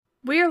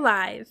We're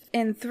live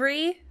in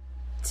 3,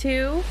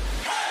 2...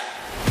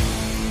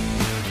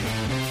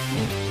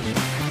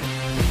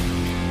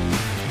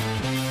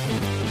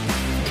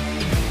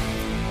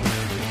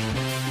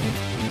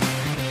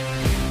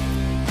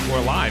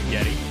 We're live,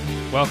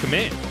 Yeti. Welcome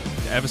in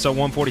to episode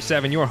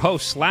 147. Your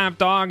host,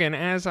 Slapdog, and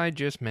as I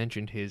just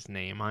mentioned his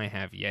name, I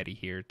have Yeti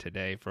here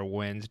today for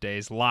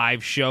Wednesday's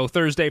live show.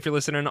 Thursday, if you're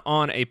listening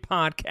on a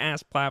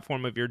podcast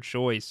platform of your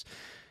choice.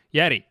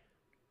 Yeti,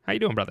 how you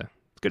doing, brother?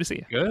 It's good to see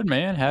you. Good,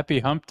 man. Happy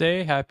Hump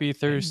Day. Happy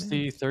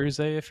Thursday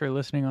if you're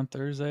listening on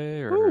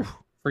Thursday, or Whew.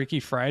 Freaky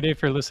Friday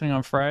if you're listening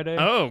on Friday.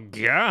 Oh,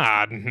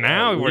 God.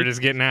 Now we're just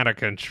getting out of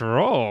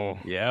control.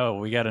 Yeah,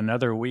 we got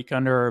another week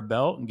under our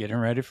belt and getting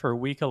ready for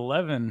week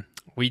 11.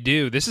 We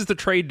do. This is the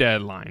trade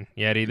deadline,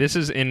 Yeti. This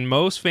is, in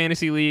most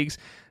fantasy leagues,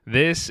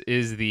 this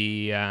is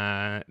the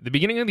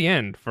beginning of the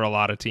end for a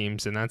lot of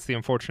teams, and that's the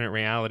unfortunate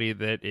reality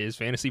that is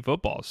fantasy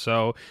football.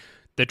 So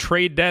the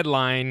trade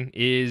deadline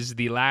is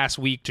the last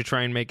week to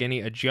try and make any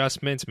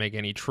adjustments, make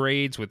any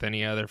trades with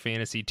any other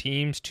fantasy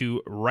teams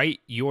to right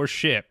your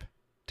ship,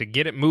 to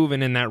get it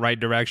moving in that right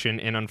direction.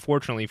 And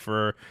unfortunately,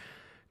 for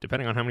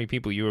depending on how many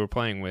people you were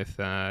playing with,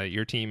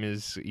 your team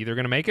is either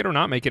going to make it or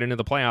not make it into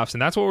the playoffs.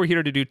 And that's what we're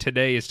here to do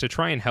today, is to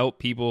try and help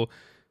people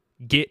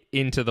get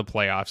into the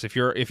playoffs. If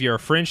you're a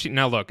fringe team,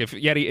 now look, if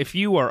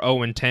you are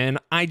 0-10,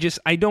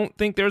 I don't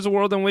think there's a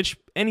world in which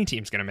any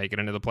team's going to make it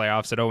into the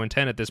playoffs at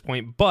 0-10 at this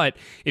point. But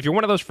if you're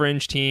one of those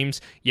fringe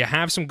teams, you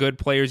have some good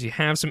players, you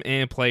have some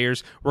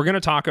players. We're going to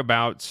talk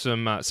about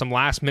some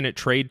last minute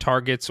trade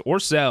targets or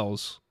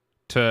sells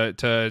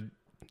to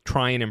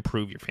try and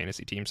improve your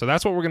fantasy team. So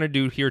that's what we're going to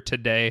do here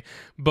today.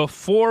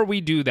 Before we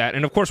do that,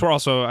 and of course we're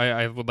also,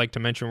 I would like to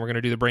mention, we're going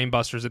to do the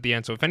Brainbusters at the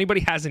end. So if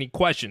anybody has any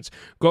questions,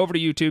 go over to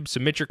YouTube,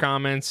 submit your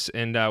comments,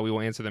 and we will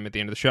answer them at the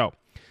end of the show.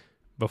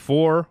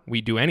 Before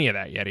we do any of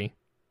that, Yeti,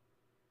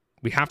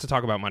 we have to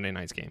talk about Monday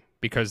night's game,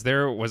 because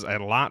there was a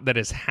lot that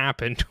has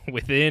happened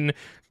within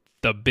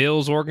the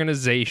Bills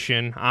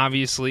organization.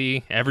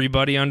 Obviously,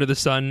 everybody under the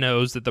sun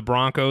knows that the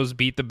Broncos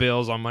beat the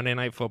Bills on Monday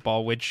Night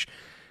Football, which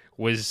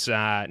was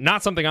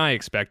not something I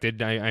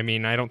expected. I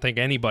mean, I don't think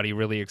anybody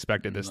really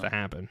expected this to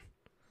happen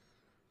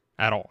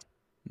at all.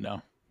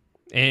 No.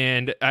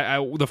 And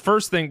the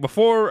first thing,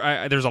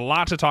 there's a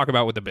lot to talk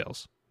about with the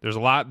Bills. There's a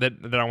lot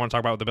that I want to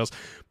talk about with the Bills.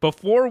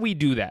 Before we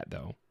do that,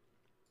 though,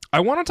 I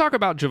want to talk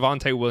about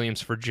Javonte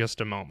Williams for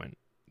just a moment.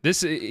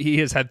 He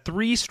has had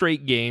 3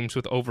 straight games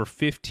with over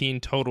 15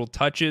 total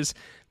touches.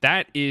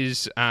 That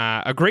is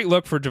a great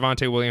look for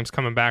Javonte Williams,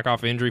 coming back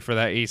off injury for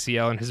that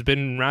ACL, and has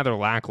been rather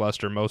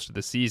lackluster most of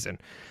the season.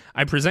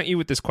 I present you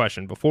with this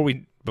question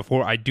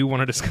before I do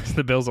want to discuss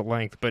the Bills at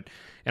length,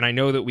 and I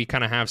know that we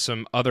kind of have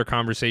some other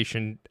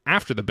conversation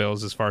after the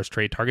Bills as far as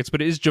trade targets, but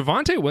is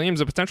Javonte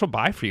Williams a potential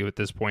buy for you at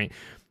this point?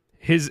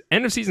 His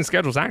end-of-season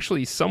schedule is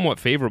actually somewhat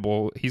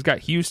favorable. He's got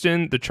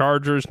Houston, the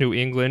Chargers, New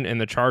England, and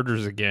the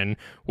Chargers again,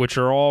 which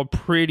are all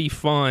pretty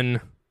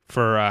fun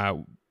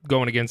for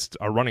going against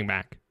a running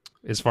back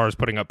as far as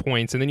putting up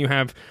points. And then you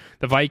have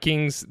the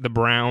Vikings, the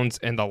Browns,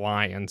 and the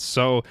Lions.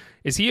 So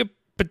is he a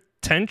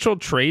potential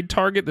trade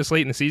target this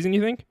late in the season,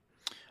 you think?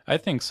 I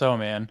think so,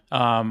 man.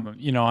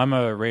 I'm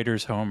a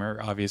Raiders homer,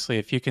 obviously.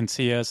 If you can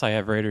see us, I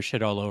have Raiders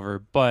shit all over.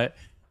 But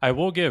I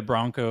will give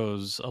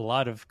Broncos a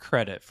lot of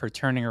credit for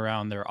turning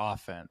around their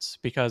offense,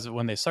 because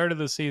when they started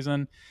the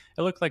season,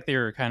 it looked like they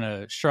were kind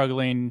of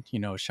struggling. You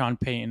know, Sean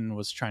Payton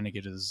was trying to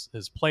get his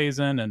plays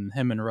in, and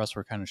him and Russ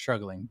were kind of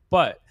struggling.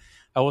 But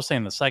I will say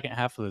in the second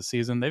half of the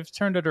season, they've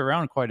turned it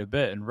around quite a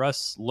bit, and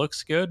Russ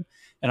looks good,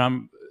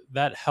 and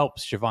that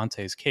helps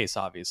Javonte's case,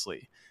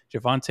 obviously.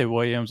 Javonte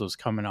Williams was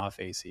coming off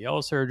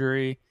ACL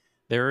surgery.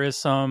 There is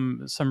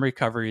some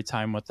recovery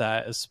time with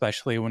that,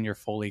 especially when you're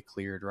fully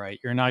cleared, right?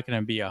 You're not going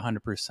to be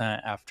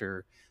 100%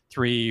 after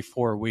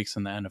 3-4 weeks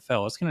in the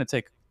NFL. It's going to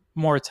take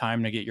more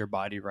time to get your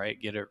body right,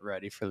 get it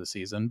ready for the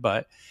season.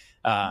 But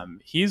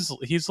he's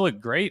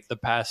looked great the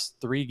past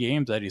 3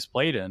 games that he's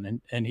played in,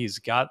 and he's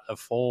got a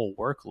full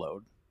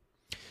workload.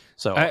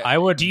 So I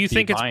would. Do you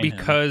think it's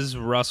because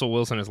him. Russell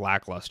Wilson is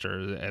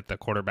lackluster at the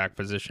quarterback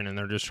position, and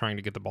they're just trying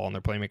to get the ball in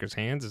their playmakers'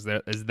 hands? Is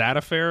that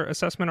a fair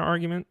assessment or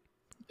argument?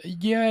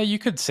 Yeah, you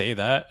could say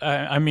that.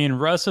 I mean,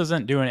 Russ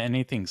isn't doing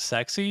anything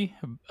sexy,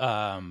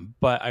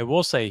 but I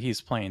will say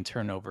he's playing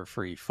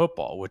turnover-free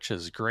football, which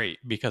is great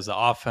because the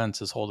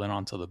offense is holding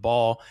onto the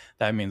ball.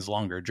 That means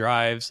longer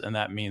drives, and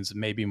that means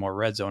maybe more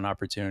red zone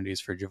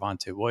opportunities for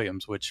Javonte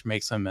Williams, which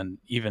makes him an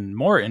even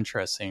more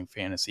interesting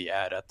fantasy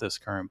ad at this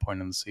current point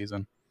in the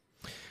season.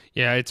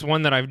 Yeah, it's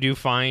one that I do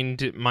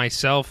find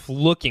myself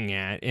looking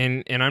at,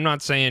 and I'm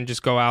not saying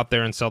just go out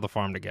there and sell the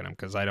farm to get him,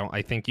 because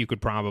I think you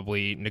could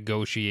probably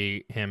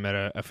negotiate him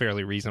at a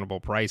fairly reasonable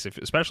price,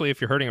 especially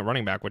if you're hurting a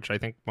running back, which I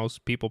think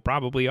most people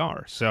probably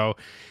are. So,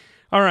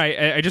 all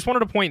right, I just wanted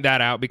to point that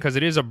out because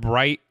it is a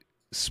bright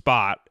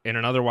spot in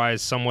an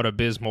otherwise somewhat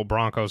abysmal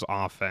Broncos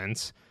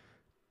offense.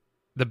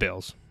 The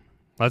Bills.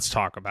 Let's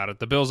talk about it.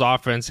 The Bills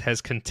offense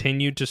has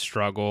continued to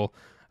struggle.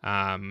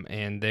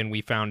 And then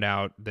we found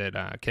out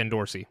that Ken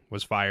Dorsey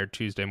was fired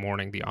Tuesday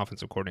morning, the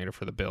offensive coordinator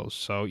for the Bills.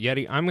 So,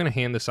 Yeti, I'm going to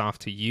hand this off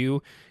to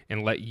you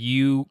and let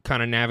you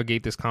kind of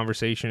navigate this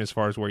conversation as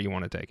far as where you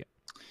want to take it.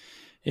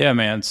 Yeah,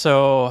 man.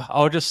 So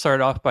I'll just start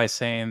off by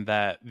saying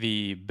that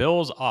the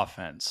Bills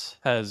offense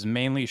has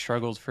mainly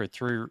struggled for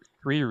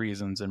three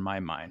reasons in my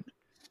mind.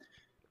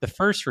 The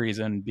first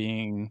reason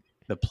being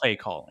the play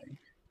calling.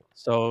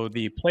 So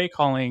the play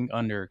calling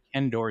under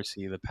Ken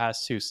Dorsey the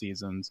past 2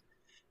 seasons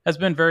has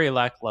been very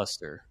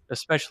lackluster,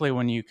 especially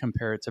when you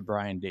compare it to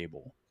Brian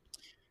Dable.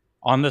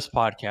 On this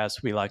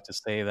podcast, we like to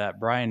say that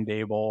Brian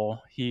Dable,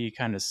 he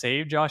kind of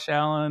saved Josh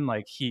Allen,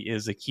 like he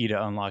is the key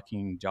to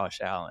unlocking Josh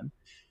Allen,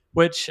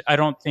 which I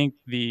don't think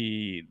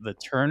the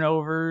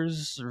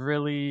turnovers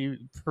really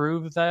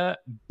prove that.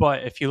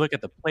 But if you look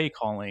at the play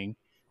calling,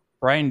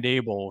 Brian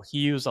Dable, he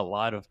used a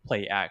lot of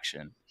play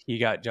action. He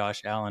got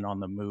Josh Allen on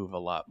the move a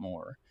lot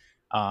more.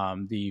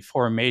 The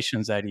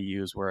formations that he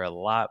used were a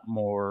lot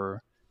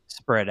more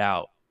spread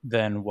out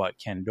than what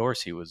Ken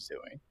Dorsey was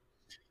doing.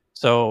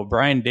 So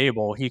Brian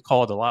Dable, he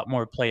called a lot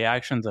more play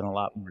actions and a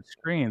lot more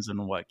screens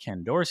than what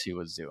Ken Dorsey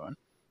was doing.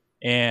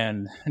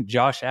 And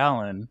Josh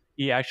Allen,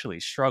 he actually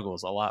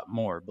struggles a lot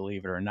more,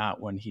 believe it or not,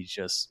 when he's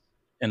just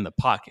in the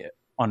pocket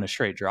on a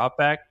straight drop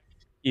back.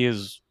 He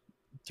is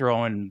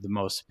throwing the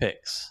most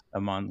picks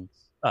among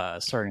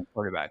starting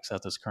quarterbacks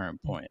at this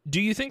current point.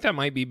 Do you think that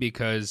might be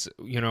because,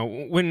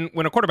 when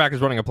a quarterback is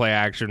running a play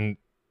action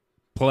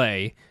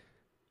play,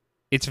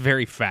 it's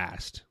very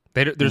fast.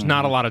 There's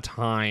not a lot of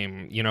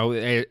time.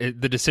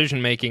 The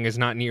decision making is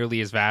not nearly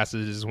as fast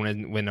as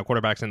when the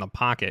quarterback's in the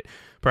pocket.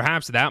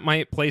 Perhaps that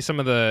might play some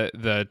of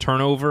the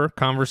turnover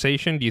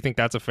conversation. Do you think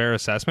that's a fair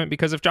assessment?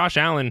 Because if Josh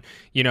Allen,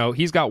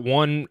 he's got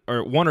one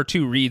or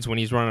two reads when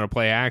he's running a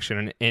play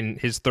action, and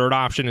his third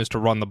option is to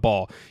run the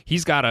ball,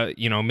 he's got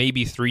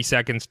maybe 3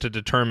 seconds to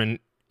determine,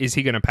 is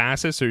he going to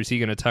pass this or is he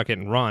going to tuck it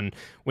and run?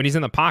 When he's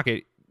in the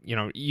pocket, you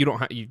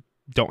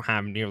don't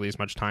have nearly as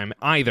much time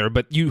either,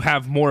 but you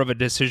have more of a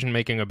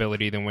decision-making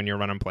ability than when you're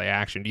running play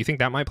action. Do you think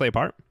that might play a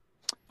part?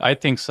 I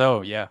think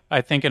so, yeah.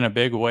 I think in a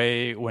big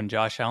way, when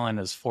Josh Allen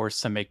is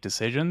forced to make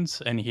decisions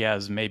and he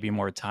has maybe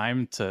more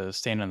time to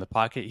stand in the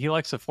pocket, he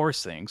likes to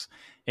force things.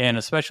 And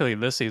especially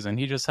this season,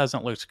 he just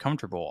hasn't looked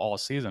comfortable all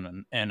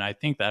season. And I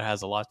think that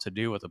has a lot to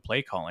do with the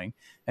play calling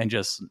and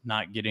just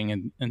not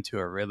getting into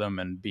a rhythm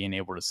and being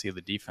able to see the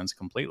defense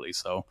completely.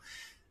 So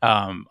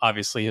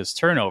obviously his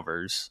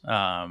turnovers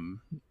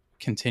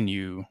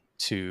continue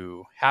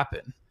to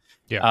happen.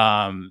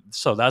 Yeah.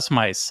 So that's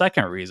my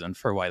second reason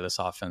for why this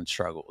offense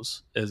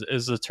struggles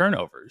is the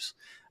turnovers.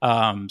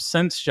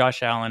 Since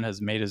Josh Allen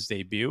has made his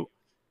debut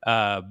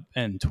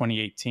in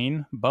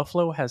 2018,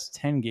 Buffalo has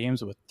 10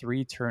 games with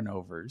 3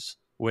 turnovers,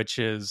 which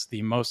is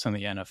the most in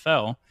the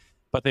NFL,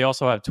 but they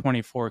also have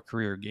 24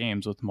 career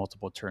games with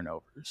multiple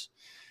turnovers.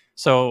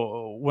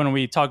 So when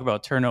we talk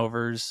about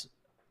turnovers,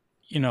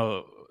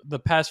 the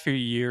past few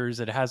years,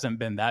 it hasn't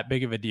been that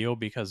big of a deal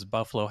because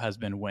Buffalo has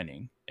been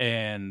winning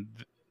and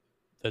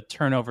the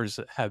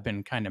turnovers have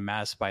been kind of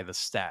masked by the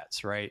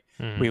stats, right?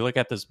 We look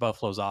at this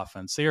Buffalo's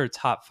offense. They are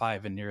top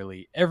 5 in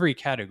nearly every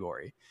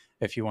category.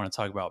 If you want to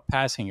talk about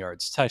passing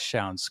yards,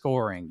 touchdowns,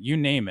 scoring, you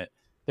name it,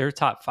 they're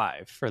top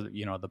 5 for,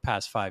 the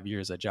past 5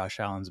 years that Josh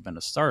Allen's been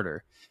a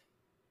starter.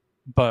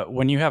 But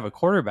when you have a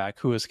quarterback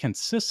who is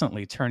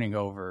consistently turning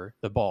over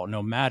the ball,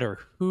 no matter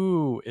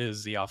who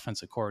is the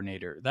offensive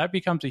coordinator, that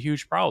becomes a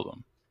huge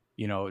problem.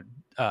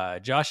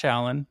 Josh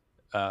Allen,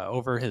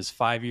 over his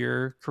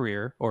 5-year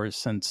career, or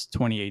since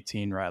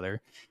 2018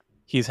 rather,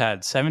 he's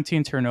had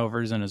 17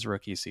 turnovers in his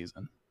rookie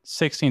season,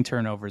 16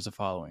 turnovers the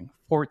following,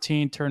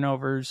 14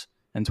 turnovers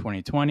in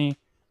 2020,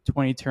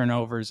 20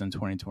 turnovers in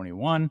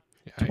 2021.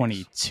 Yikes.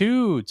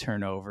 22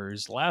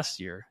 turnovers last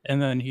year, and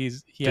then he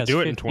has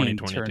 15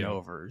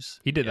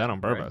 turnovers. He did that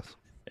on purpose.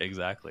 Right.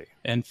 Exactly.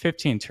 And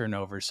 15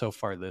 turnovers so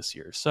far this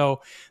year.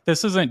 So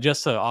this isn't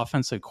just an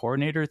offensive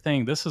coordinator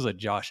thing. This is a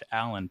Josh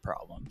Allen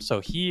problem. So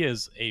he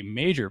is a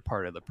major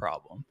part of the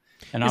problem.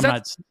 And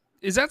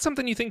is that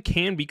something you think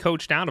can be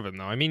coached out of him,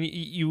 though? I mean,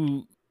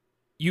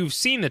 you've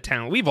seen the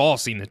talent. We've all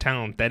seen the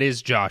talent that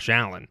is Josh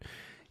Allen.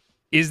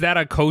 Is that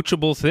a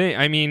coachable thing?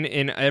 I mean,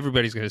 and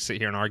everybody's going to sit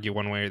here and argue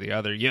one way or the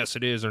other. Yes,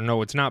 it is, or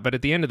no, it's not. But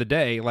at the end of the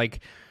day,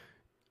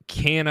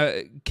 can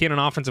an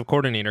offensive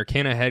coordinator,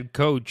 can a head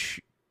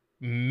coach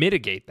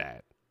mitigate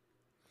that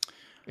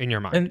in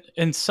your mind? And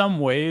in some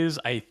ways,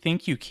 I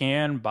think you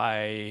can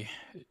by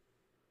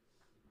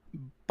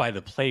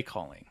the play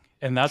calling,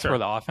 and that's where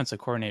the offensive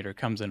coordinator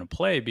comes into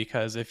play.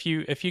 Because if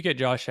you get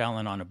Josh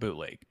Allen on a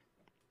bootleg,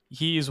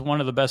 he's one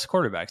of the best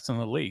quarterbacks in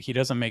the league. He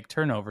doesn't make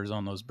turnovers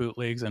on those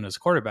bootlegs, and his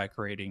quarterback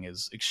rating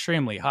is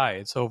extremely high.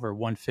 It's over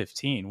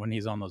 115 when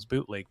he's on those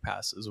bootleg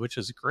passes, which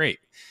is great.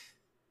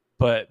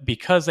 But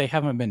because they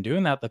haven't been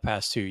doing that the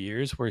past 2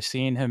 years, we're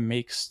seeing him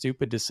make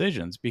stupid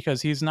decisions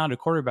because he's not a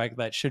quarterback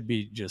that should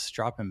be just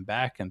dropping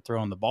back and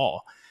throwing the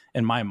ball.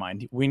 In my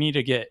mind, we need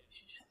to get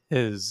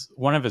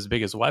one of his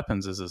biggest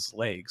weapons is his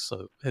legs.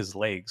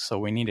 So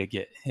we need to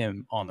get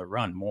him on the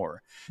run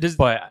more.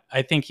 But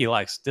I think he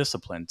lacks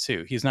discipline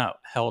too. He's not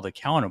held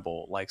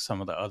accountable like some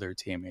of the other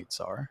teammates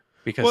are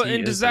because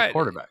he is the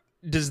quarterback.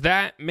 Does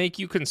that make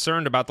you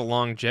concerned about the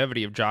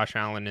longevity of Josh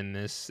Allen in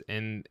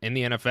the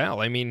NFL?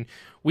 I mean,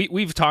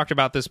 we've talked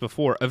about this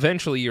before.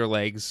 Eventually, your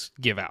legs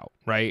give out,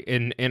 right?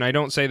 And I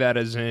don't say that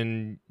as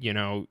in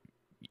you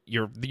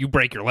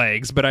break your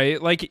legs,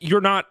 but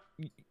you're not.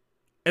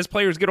 As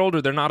players get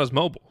older, they're not as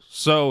mobile,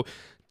 so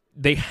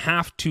they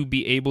have to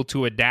be able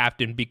to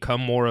adapt and become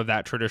more of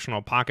that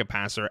traditional pocket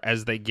passer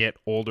as they get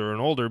older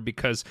and older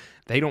because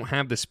they don't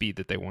have the speed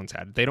that they once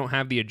had. They don't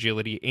have the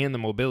agility and the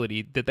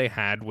mobility that they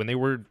had when they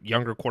were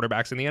younger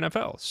quarterbacks in the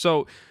NFL.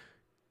 So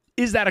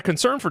is that a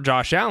concern for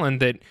Josh Allen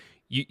that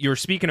you're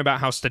speaking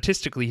about how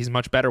statistically he's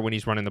much better when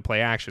he's running the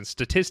play action?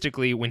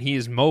 Statistically, when he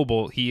is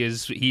mobile, he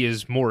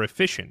is more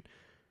efficient.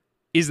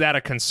 Is that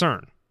a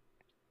concern?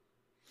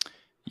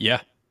 Yeah.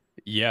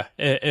 Yeah,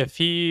 if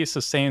he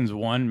sustains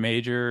one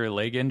major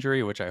leg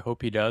injury, which I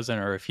hope he doesn't,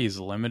 or if he's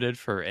limited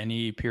for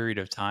any period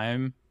of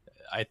time,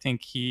 I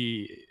think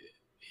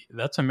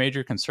that's a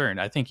major concern.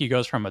 I think he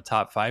goes from a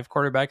top 5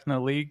 quarterback in the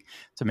league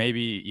to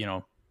maybe,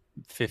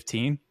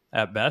 15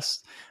 at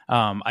best.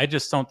 I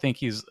just don't think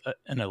he's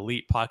an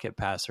elite pocket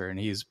passer, and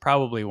he's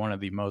probably one of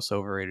the most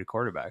overrated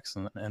quarterbacks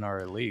in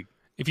our league.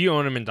 If you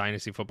own him in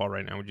Dynasty football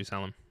right now, would you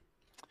sell him?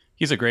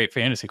 He's a great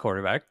fantasy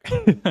quarterback.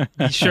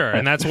 Sure,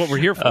 and that's what we're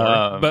here for.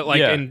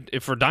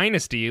 But for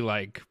Dynasty,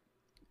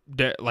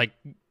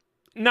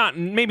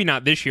 maybe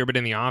not this year, but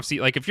in the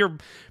offseason, if you're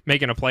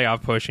making a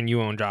playoff push and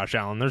you own Josh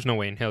Allen, there's no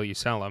way in hell you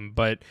sell him.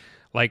 But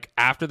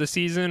after the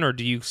season, or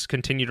do you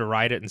continue to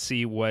ride it and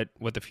see what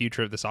the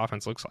future of this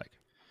offense looks like?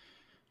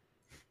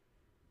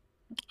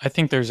 I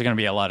think there's going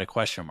to be a lot of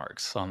question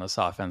marks on this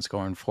offense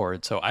going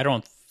forward. So I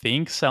don't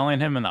think selling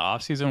him in the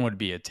offseason would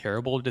be a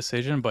terrible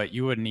decision, but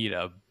you would need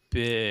a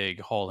big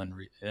haul in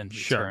return.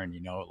 Sure.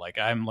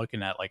 I'm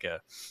looking at a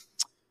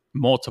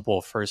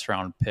multiple first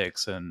round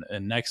picks and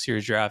next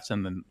year's draft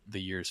and then the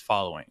years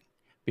following,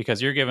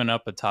 because you're giving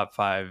up a top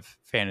 5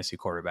 fantasy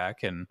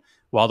quarterback, and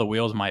while the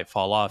wheels might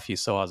fall off, he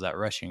still has that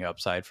rushing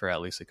upside for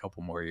at least a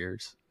couple more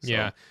years. So.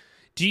 Yeah.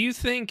 Do you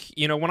think,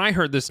 when I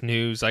heard this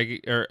news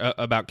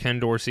about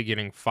Ken Dorsey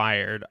getting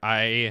fired,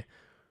 I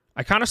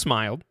kind of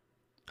smiled.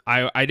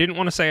 I didn't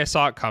want to say I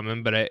saw it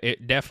coming, but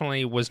it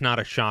definitely was not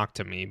a shock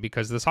to me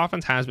because this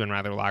offense has been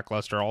rather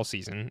lackluster all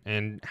season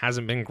and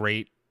hasn't been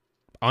great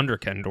under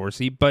Ken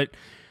Dorsey. But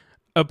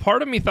a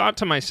part of me thought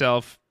to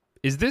myself,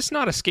 is this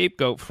not a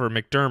scapegoat for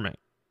McDermott?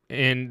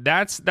 And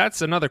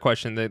that's another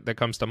question that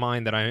comes to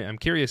mind that I'm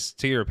curious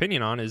to your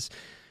opinion on is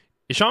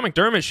Sean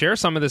McDermott share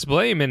some of this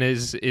blame, and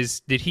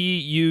did he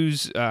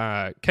use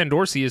Ken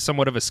Dorsey as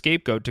somewhat of a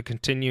scapegoat to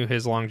continue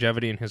his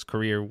longevity in his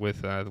career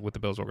with the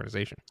Bills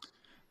organization?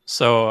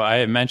 So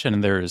I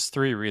mentioned there's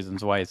 3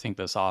 reasons why I think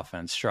this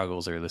offense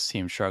struggles or this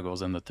team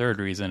struggles. And the third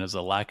reason is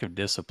a lack of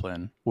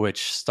discipline,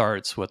 which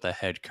starts with the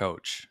head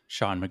coach,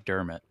 Sean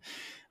McDermott.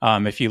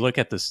 If you look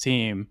at this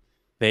team,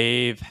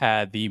 they've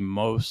had the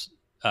most,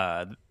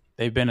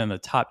 they've been in the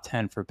top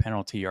 10 for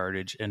penalty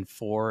yardage in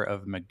 4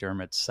 of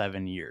McDermott's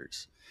 7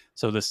 years.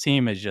 So this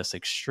team is just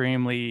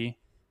extremely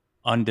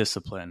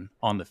undisciplined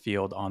on the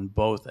field, on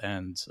both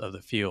ends of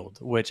the field,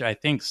 which I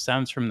think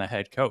stems from the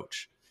head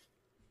coach.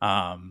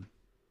 I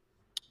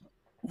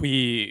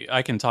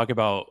can talk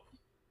about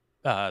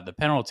the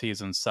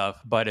penalties and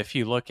stuff, but if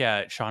you look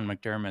at Sean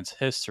McDermott's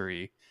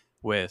history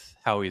with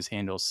how he's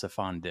handled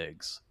Stephon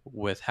Diggs,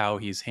 with how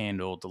he's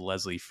handled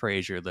Leslie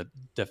Frazier, the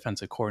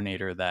defensive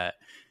coordinator that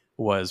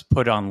was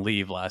put on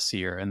leave last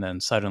year and then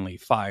suddenly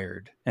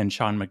fired, and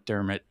Sean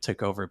McDermott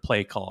took over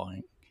play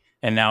calling,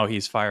 and now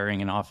he's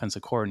firing an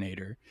offensive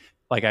coordinator.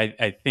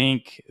 I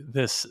think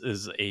this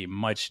is a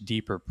much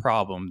deeper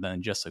problem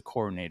than just a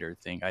coordinator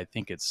thing. I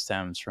think it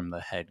stems from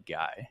the head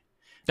guy.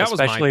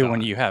 Especially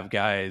when you have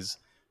guys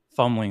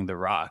fumbling the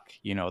rock,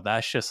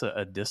 that's just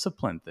a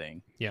discipline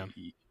thing. Yeah.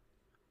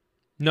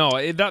 No,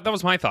 that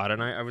was my thought.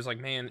 And I was like,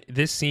 man,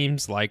 this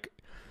seems like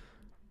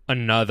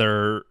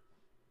another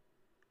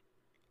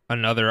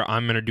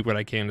I'm going to do what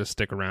I can to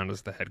stick around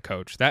as the head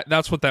coach.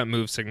 That's what that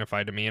move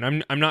signified to me.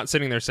 And I'm not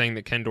sitting there saying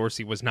that Ken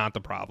Dorsey was not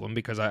the problem,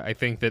 because I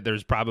think that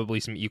there's probably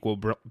some equal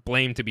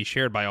blame to be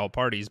shared by all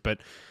parties. But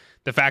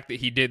the fact that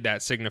he did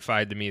that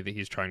signified to me that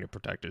he's trying to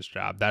protect his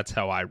job. That's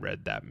how I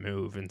read that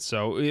move. And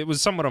so it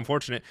was somewhat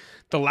unfortunate.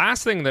 The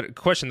last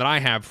question that I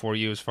have for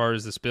you as far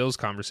as this Bills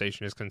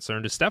conversation is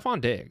concerned is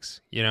Stephon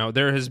Diggs.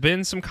 There has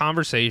been some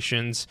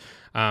conversations,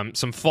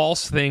 some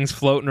false things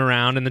floating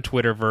around in the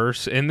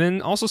Twitterverse, and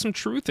then also some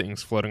true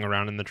things floating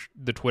around in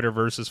the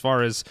Twitterverse as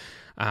far as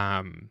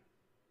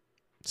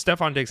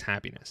Stephon Diggs'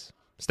 happiness,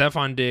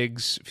 Stephon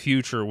Diggs'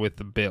 future with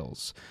the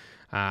Bills.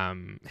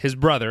 His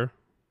brother,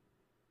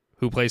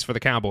 who plays for the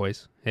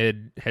Cowboys,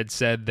 had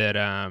said that,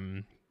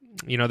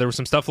 there was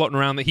some stuff floating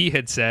around that he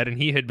had said, and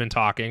he had been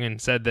talking and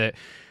said that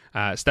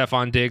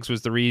Stephon Diggs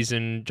was the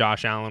reason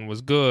Josh Allen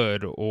was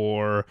good,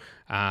 or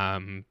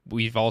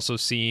we've also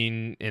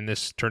seen, and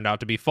this turned out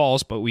to be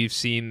false, but we've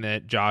seen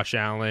that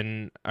Stephon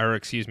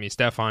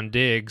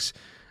Diggs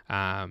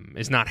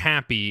is not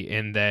happy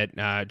in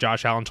that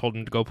Josh Allen told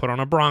him to go put on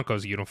a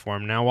Broncos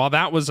uniform. Now, while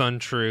that was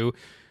untrue,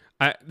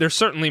 there's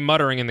certainly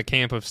muttering in the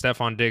camp of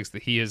Stephon Diggs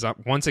that he is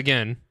once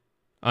again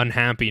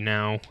unhappy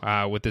now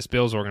with this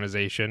Bills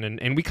organization,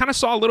 and we kind of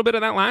saw a little bit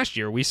of that last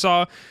year. We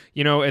saw,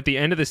 at the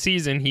end of the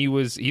season,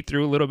 he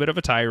threw a little bit of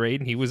a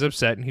tirade, and he was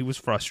upset and he was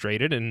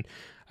frustrated. And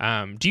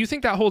do you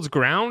think that holds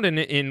ground?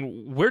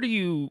 And where do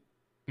you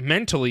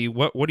mentally,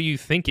 what are you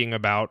thinking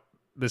about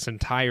this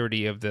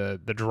entirety of the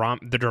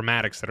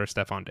dramatics that are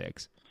Stephon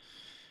Diggs?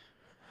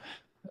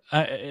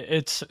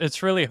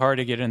 It's really hard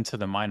to get into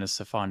the minus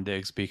Stephon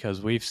Diggs because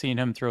we've seen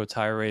him throw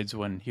tirades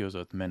when he was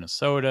with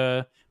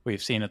Minnesota.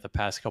 We've seen it the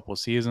past couple of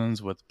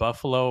seasons with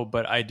Buffalo,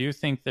 but I do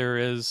think there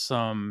is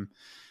got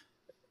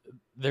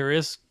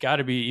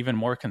to be even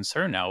more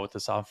concern now with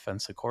this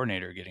offensive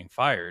coordinator getting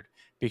fired,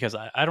 because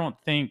I don't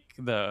think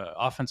the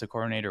offensive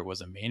coordinator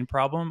was a main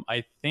problem.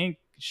 I think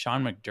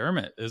Sean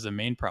McDermott is a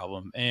main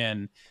problem.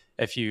 And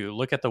if you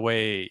look at the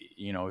way,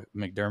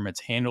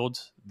 McDermott's handled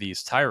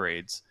these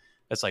tirades,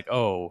 it's like,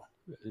 oh,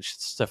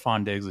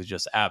 Stephon Diggs is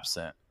just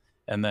absent.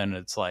 And then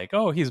it's like,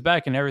 oh, he's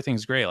back and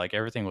everything's great. Like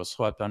everything was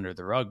swept under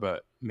the rug,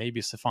 but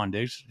maybe Stephon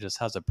Diggs just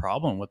has a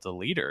problem with the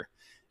leader.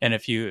 And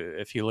if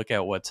you look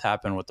at what's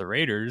happened with the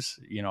Raiders,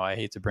 I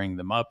hate to bring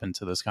them up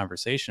into this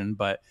conversation,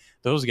 but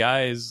those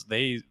guys,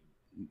 they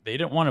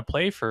didn't want to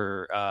play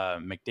for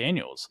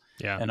McDaniels.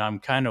 Yeah. And I'm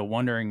kind of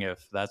wondering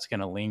if that's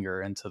going to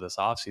linger into this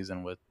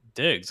offseason with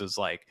Diggs. It's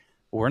like,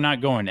 we're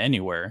not going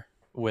anywhere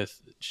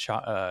with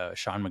Sean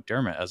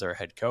McDermott as our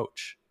head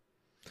coach.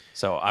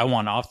 So I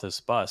want off this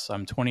bus.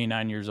 I'm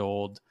 29 years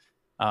old,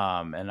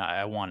 and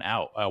I want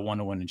out. I want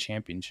to win a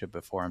championship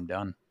before I'm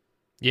done.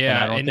 Yeah,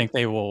 and I don't think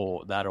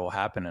that'll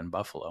happen in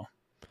Buffalo.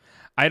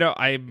 He's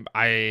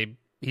going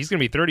to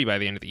be 30 by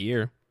the end of the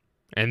year.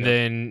 And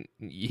then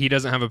he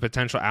doesn't have a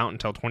potential out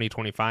until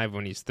 2025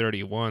 when he's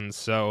 31.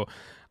 So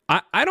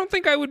I don't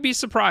think I would be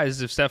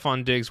surprised if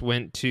Stephon Diggs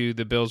went to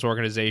the Bills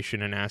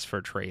organization and asked for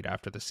a trade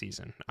after the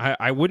season.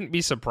 I wouldn't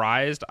be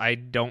surprised. I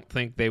don't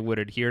think they would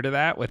adhere to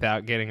that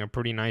without getting a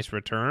pretty nice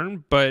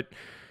return. But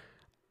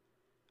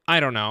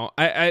I don't know.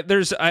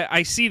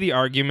 I see the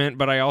argument,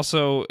 but I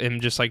also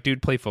am just like,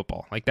 dude, play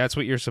football. Like, that's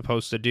what you're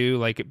supposed to do.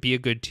 Like, be a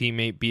good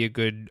teammate, be a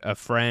good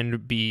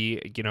friend, be,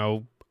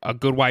 a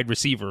good wide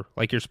receiver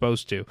like you're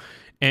supposed to.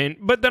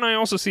 But then I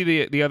also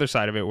see the other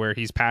side of it where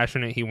he's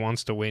passionate, he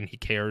wants to win, he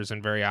cares,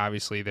 and very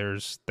obviously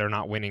they're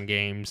not winning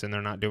games and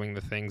they're not doing the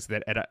things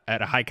that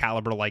at a high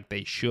caliber like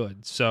they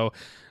should. So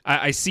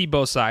I see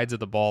both sides of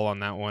the ball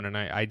on that one, and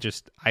I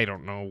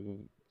don't know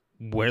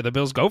where the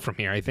Bills go from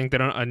here. I think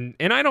that, and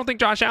I don't think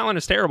Josh Allen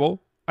is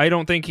terrible. I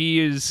don't think he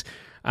is,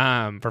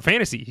 for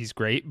fantasy, he's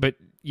great, but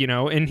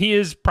and he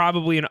is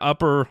probably an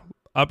upper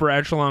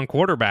echelon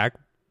quarterback.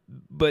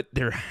 But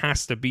there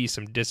has to be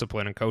some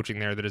discipline and coaching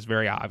there that is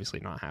very obviously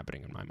not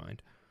happening in my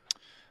mind.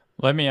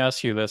 Let me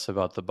ask you this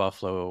about the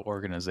Buffalo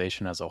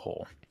organization as a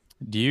whole.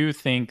 Do you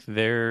think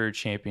their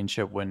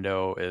championship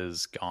window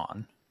is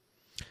gone?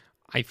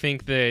 I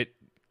think that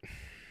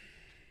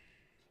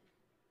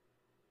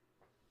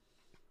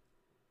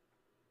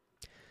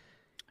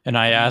and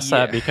I ask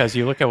that because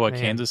you look at what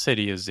Kansas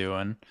City is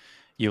doing,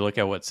 you look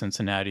at what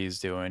Cincinnati is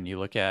doing, you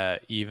look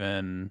at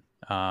even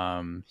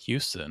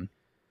Houston.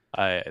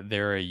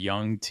 They're a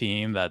young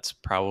team that's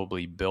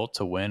probably built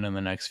to win in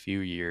the next few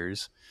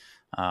years.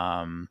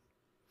 I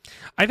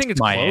think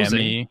it's Miami.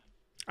 Closing.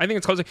 I think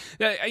it's closing.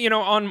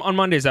 On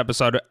Monday's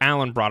episode,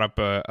 Alan brought up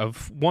a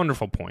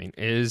wonderful point,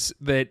 is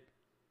that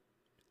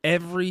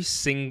every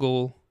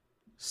single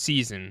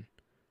season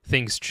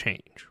things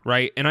change,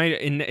 right? And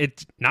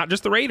it's not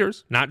just the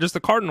Raiders, not just the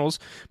Cardinals,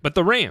 but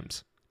the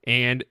Rams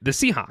and the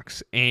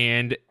Seahawks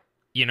and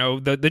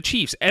the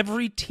Chiefs.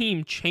 Every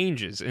team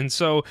changes, and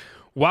so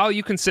while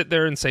you can sit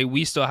there and say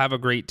we still have a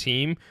great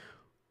team,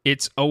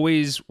 it's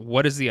always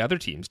what is the other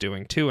teams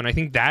doing too. And I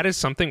think that is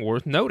something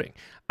worth noting.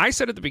 I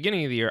said at the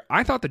beginning of the year,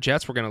 I thought the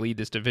Jets were going to lead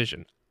this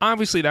division.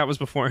 Obviously, that was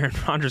before Aaron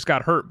Rodgers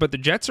got hurt, but the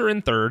Jets are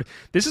in third.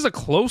 This is a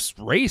close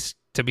race,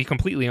 to be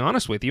completely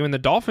honest with you, and the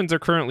Dolphins are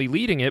currently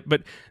leading it,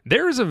 but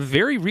there is a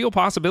very real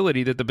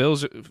possibility that the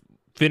Bills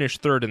finish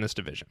third in this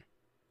division.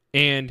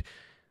 And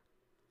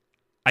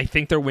I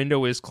think their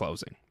window is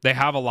closing. They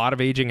have a lot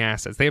of aging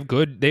assets. They have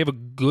a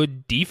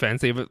good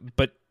defense.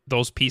 But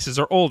those pieces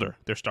are older.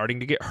 They're starting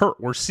to get hurt.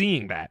 We're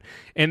seeing that.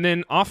 And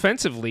then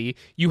offensively,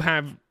 you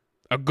have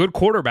a good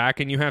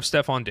quarterback and you have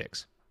Stephon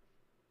Diggs.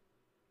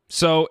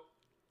 So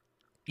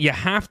you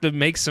have to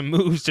make some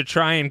moves to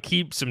try and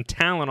keep some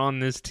talent on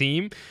this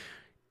team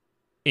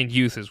and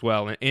youth as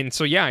well. And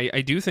so, yeah,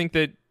 I do think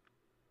that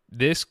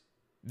this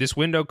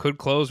window could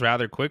close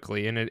rather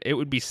quickly, and it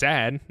would be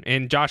sad.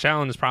 And Josh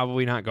Allen is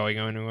probably not going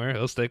anywhere.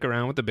 He'll stick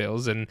around with the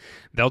Bills, and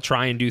they'll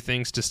try and do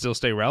things to still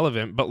stay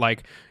relevant. But,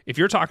 like, if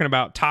you're talking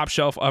about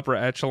top-shelf,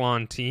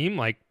 upper-echelon team,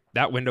 like,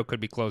 that window could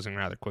be closing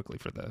rather quickly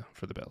for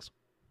the Bills.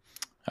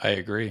 I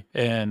agree.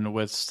 And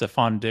with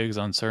Stephon Diggs'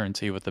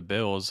 uncertainty with the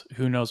Bills,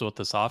 who knows what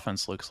this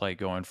offense looks like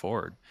going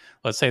forward?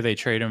 Let's say they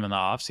trade him in the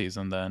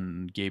offseason,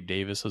 then Gabe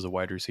Davis is a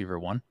wide receiver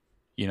one.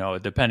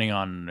 Depending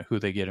on who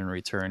they get in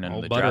return and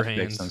Old the draft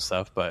picks and Butterhands.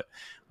 stuff. But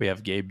we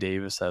have Gabe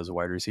Davis as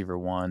wide receiver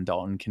one,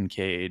 Dalton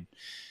Kincaid,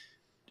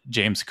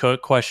 James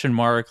Cook, question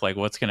mark. Like,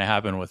 what's going to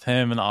happen with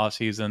him in the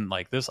offseason?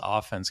 Like, this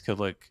offense could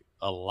look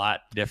a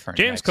lot different.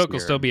 James next Cook will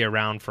year. still be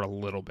around for a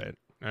little bit.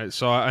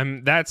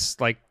 That's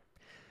like,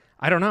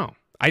 I don't know.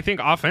 I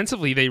think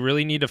offensively they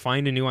really need to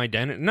find a new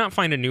identity, not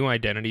find a new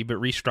identity, but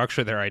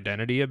restructure their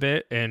identity a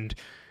bit, and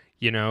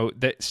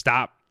that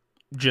stop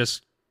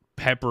just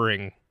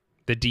peppering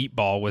the deep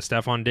ball with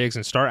Stephon Diggs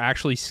and start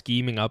actually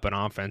scheming up an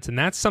offense. And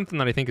that's something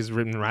that I think has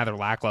been rather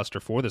lackluster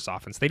for this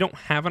offense. They don't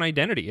have an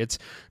identity. It's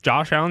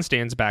Josh Allen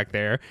stands back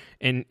there,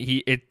 and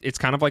it's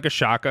kind of like a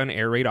shotgun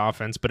air raid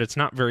offense, but it's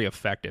not very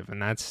effective.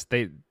 And that's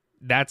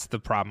the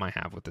problem I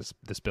have with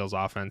this Bills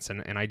offense,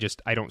 and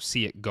I don't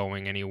see it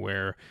going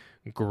anywhere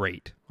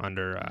great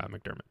under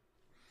McDermott.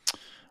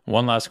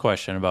 One last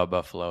question about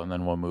Buffalo, and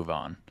then we'll move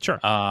on. Sure.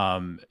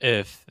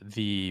 If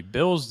the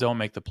Bills don't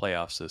make the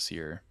playoffs this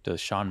year,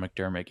 does Sean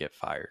McDermott get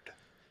fired?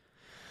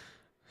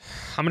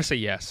 I'm going to say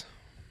yes.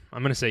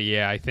 I'm going to say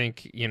yeah. I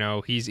think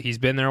he's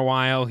been there a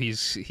while.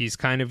 He's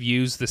kind of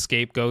used the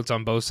scapegoats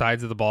on both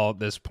sides of the ball at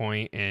this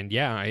point, and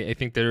yeah, I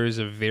think there is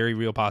a very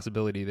real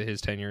possibility that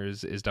his tenure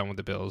is done with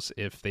the Bills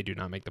if they do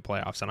not make the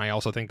playoffs. And I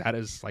also think that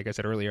is, like I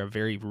said earlier, a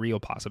very real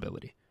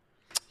possibility.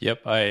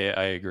 Yep, I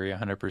agree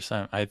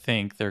 100%. I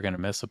think they're going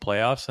to miss the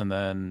playoffs, and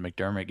then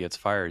McDermott gets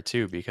fired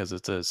too, because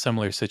it's a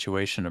similar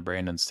situation to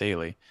Brandon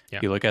Staley. Yeah.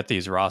 You look at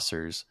these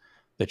rosters,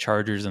 the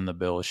Chargers and the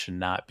Bills should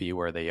not be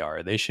where they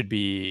are. They should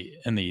be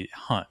in the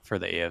hunt for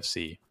the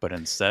AFC, but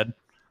instead,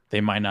 they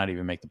might not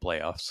even make the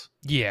playoffs.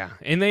 Yeah,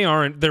 and they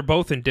aren't. They're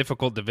both in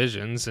difficult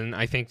divisions, and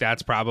I think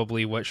that's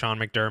probably what Sean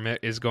McDermott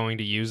is going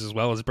to use, as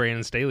well as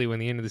Brandon Staley when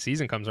the end of the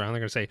season comes around. They're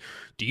going to say,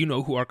 do you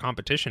know who our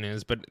competition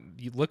is? But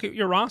you look at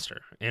your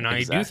roster, and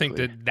Exactly. I do think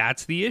that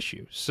that's the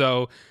issue.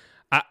 So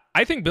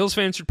I think Bills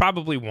fans should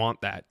probably want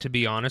that, to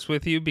be honest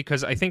with you,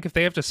 because I think if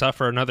they have to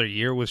suffer another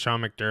year with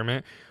Sean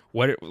McDermott,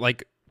 where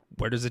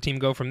does the team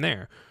go from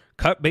there?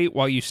 Cut bait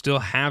while you still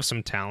have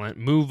some talent,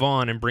 move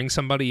on, and bring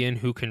somebody in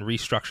who can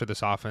restructure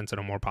this offense in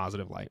a more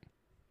positive light.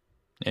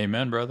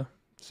 Amen, brother.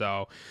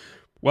 So,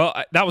 well,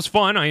 that was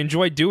fun. I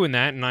enjoyed doing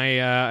that, and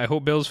I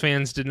hope Bills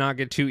fans did not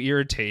get too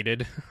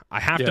irritated. I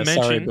have to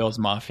mention... Sorry, Bills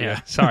Mafia.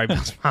 Yeah, sorry,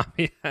 Bills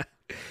Mafia.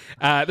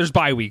 There's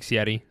bye weeks,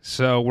 Yeti,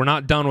 so we're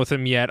not done with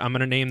them yet. I'm going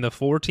to name the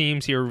 4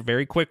 teams here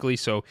very quickly,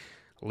 so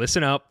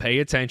listen up, pay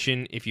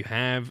attention. If you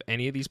have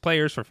any of these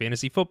players for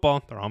fantasy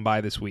football, they're on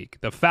bye this week.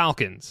 The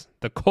Falcons,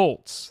 the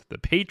Colts, the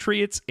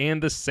Patriots,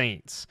 and the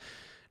Saints.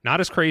 Not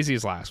as crazy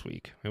as last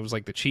week. It was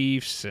like the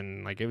Chiefs,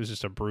 and it was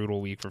just a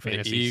brutal week for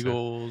fantasy. The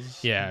Eagles.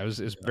 So, yeah, it was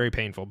very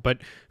painful. But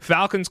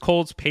Falcons,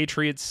 Colts,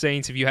 Patriots,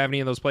 Saints, if you have any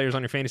of those players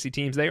on your fantasy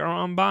teams, they are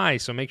on bye.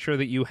 So make sure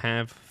that you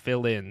have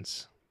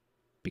fill-ins,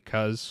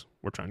 because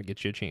we're trying to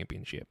get you a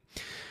championship.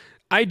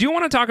 I do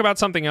want to talk about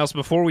something else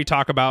before we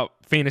talk about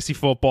fantasy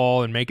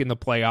football and making the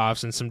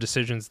playoffs and some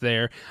decisions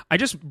there. I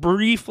just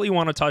briefly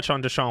want to touch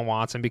on Deshaun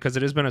Watson, because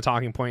it has been a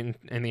talking point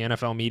in the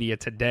NFL media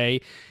today.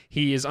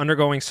 He is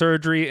undergoing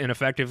surgery and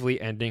effectively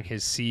ending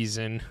his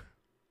season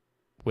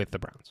with the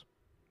Browns.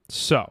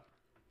 So,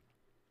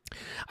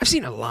 I've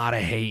seen a lot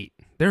of hate.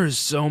 There is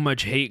so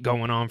much hate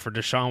going on for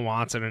Deshaun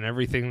Watson and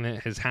everything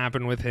that has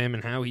happened with him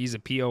and how he's a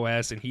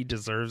POS and he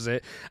deserves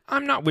it.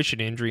 I'm not wishing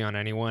injury on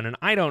anyone, and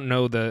I don't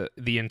know the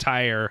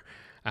entire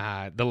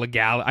the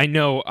legality. I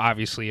know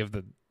obviously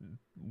of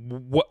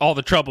all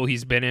the trouble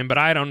he's been in, but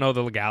I don't know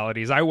the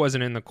legalities. I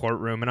wasn't in the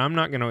courtroom, and I'm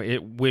not going to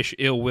wish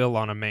ill will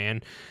on a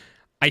man.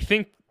 I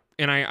think,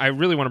 and I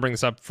really want to bring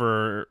this up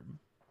for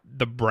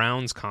the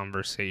Browns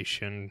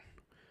conversation.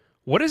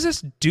 What does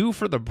this do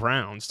for the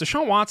Browns?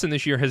 Deshaun Watson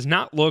this year has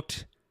not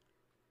looked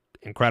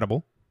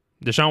incredible.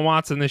 Deshaun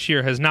Watson this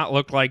year has not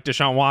looked like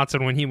Deshaun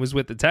Watson when he was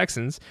with the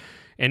Texans.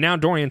 And now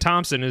Dorian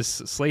Thompson is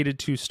slated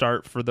to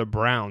start for the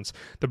Browns.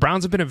 The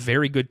Browns have been a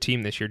very good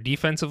team this year.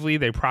 Defensively,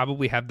 they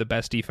probably have the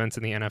best defense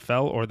in the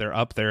NFL, or they're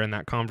up there in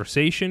that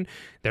conversation.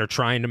 They're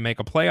trying to make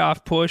a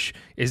playoff push.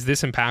 Is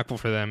this impactful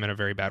for them in a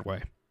very bad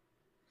way?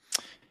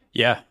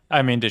 Yeah.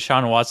 I mean,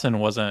 Deshaun Watson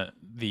wasn't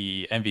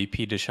the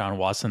MVP Deshaun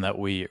Watson that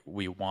we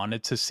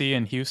wanted to see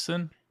in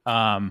Houston.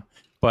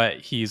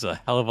 But he's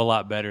a hell of a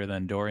lot better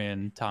than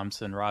Dorian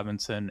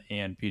Thompson-Robinson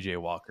and PJ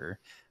Walker.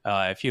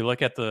 If you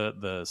look at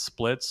the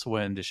splits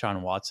when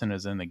Deshaun Watson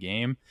is in the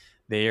game,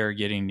 they are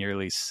getting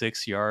nearly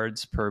 6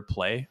 yards per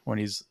play when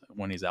he's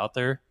out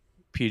there.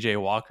 PJ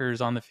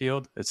Walker's on the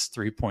field, it's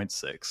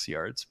 3.6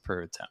 yards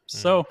per attempt.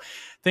 So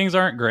things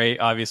aren't great,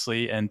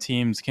 obviously, and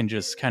teams can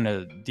just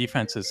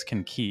defenses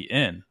can key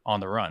in on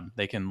the run.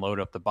 They can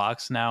load up the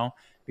box now,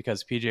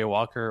 because PJ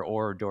Walker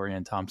or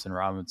Dorian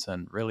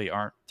Thompson-Robinson really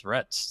aren't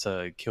threats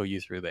to kill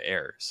you through the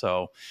air.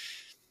 So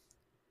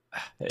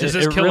does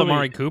this kill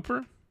Amari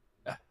Cooper?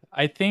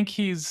 I think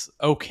he's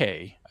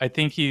okay. I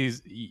think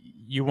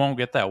you won't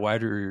get that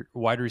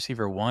wide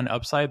receiver 1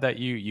 upside that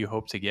you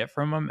hope to get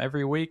from him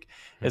every week.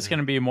 It's going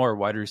to be more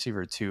wide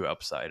receiver 2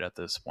 upside at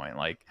this point.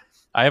 Like,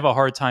 I have a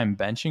hard time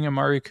benching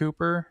Amari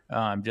Cooper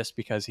just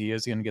because he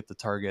is going to get the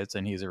targets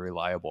and he's a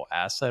reliable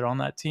asset on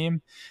that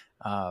team.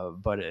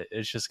 But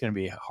it's just going to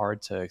be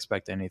hard to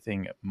expect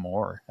anything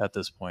more at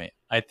this point.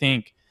 I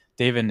think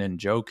David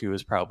Njoku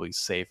is probably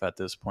safe at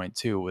this point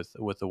too,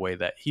 with the way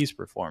that he's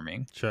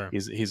performing. Sure,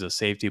 he's a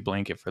safety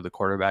blanket for the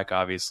quarterback,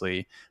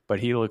 obviously, but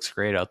he looks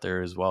great out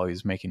there as well.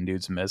 He's making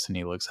dudes miss, and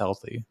he looks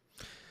healthy.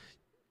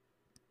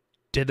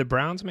 Did the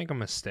Browns make a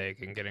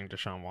mistake in getting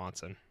Deshaun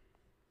Watson?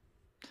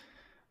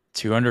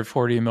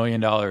 $240 million,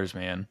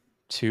 man.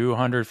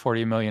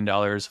 $240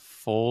 million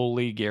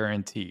fully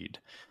guaranteed.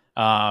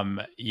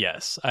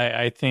 Yes,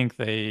 I think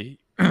they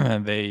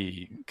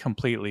they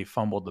completely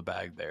fumbled the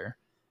bag there,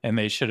 and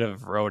they should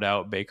have wrote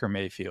out Baker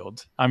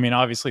Mayfield. I mean,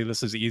 obviously,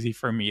 this is easy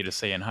for me to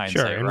say in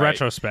hindsight. Sure, in right?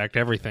 retrospect,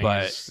 everything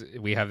is,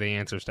 we have the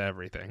answers to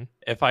everything.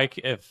 If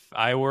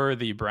I were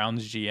the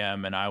Browns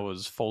GM and I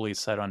was fully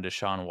set on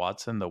Deshaun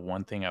Watson, the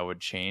one thing I would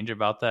change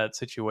about that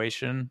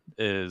situation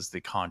is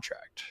the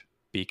contract,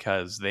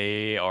 because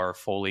they are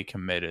fully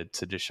committed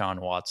to Deshaun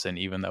Watson,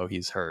 even though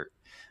he's hurt.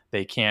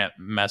 They can't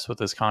mess with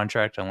this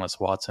contract unless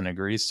Watson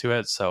agrees to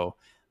it. So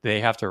they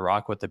have to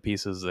rock with the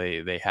pieces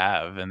they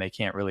have, and they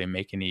can't really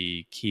make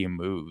any key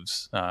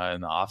moves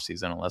in the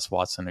offseason unless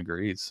Watson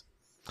agrees.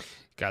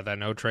 Got that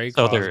no trade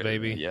clause,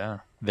 baby. Yeah,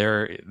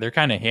 they're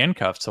kind of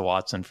handcuffed to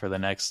Watson for the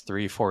next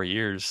 3-4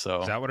 years.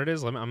 So is that what it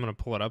is? I'm going to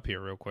pull it up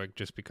here real quick,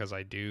 just because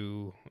I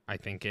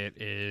think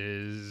it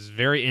is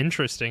very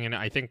interesting, and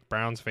I think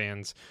Browns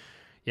fans,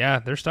 yeah,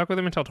 they're stuck with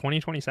him until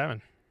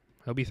 2027.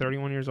 He'll be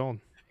 31 years old.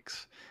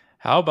 Thanks.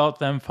 How about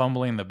them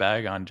fumbling the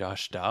bag on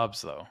Josh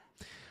Dobbs, though?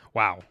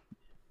 Wow.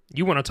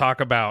 You want to talk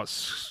about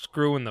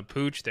screwing the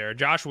pooch there.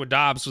 Joshua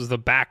Dobbs was the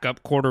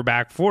backup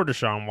quarterback for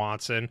Deshaun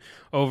Watson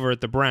over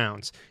at the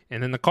Browns.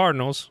 And then the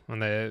Cardinals, on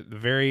the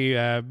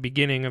very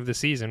beginning of the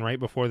season, right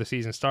before the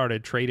season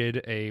started,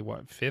 traded a,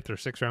 5th or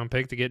 6th round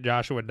pick to get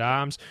Joshua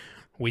Dobbs.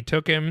 We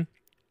took him.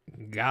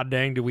 God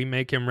dang, did we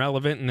make him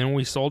relevant? And then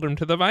we sold him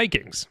to the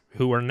Vikings,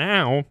 who are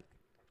now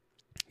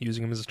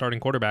using him as a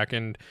starting quarterback.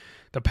 And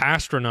the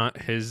Pastronaut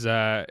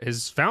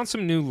has found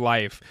some new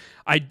life.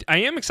 I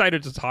am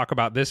excited to talk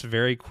about this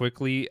very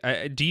quickly.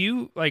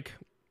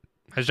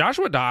 Has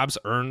Joshua Dobbs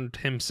earned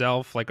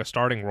himself like a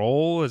starting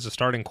role as a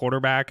starting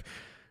quarterback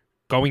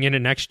going into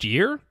next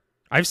year?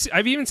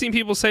 I've even seen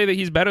people say that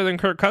he's better than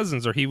Kirk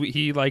Cousins, or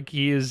he's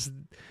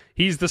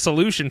the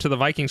solution to the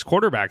Vikings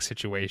quarterback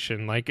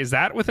situation. Like, is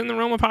that within the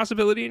realm of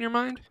possibility in your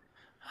mind?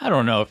 I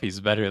don't know if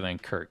he's better than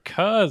Kirk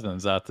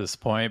Cousins at this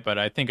point, but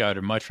I think I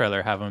would much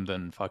rather have him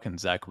than fucking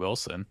Zach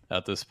Wilson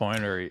at this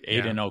point, or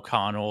Aiden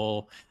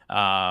O'Connell,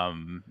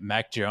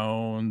 Mac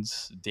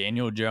Jones,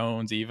 Daniel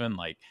Jones, even.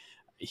 Like,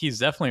 he's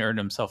definitely earned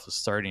himself a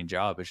starting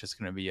job. It's just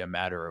going to be a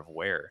matter of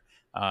where.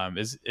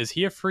 Is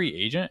he a free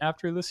agent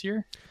after this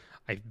year?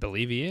 I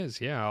believe he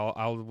is. Yeah,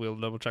 we'll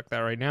double check that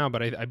right now.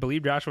 But I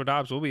believe Joshua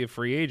Dobbs will be a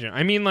free agent.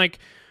 I mean, like,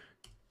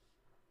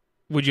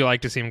 would you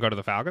like to see him go to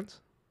the Falcons?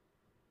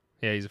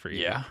 Yeah, he's a free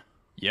agent.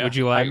 Yeah. Would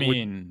you like? I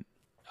mean,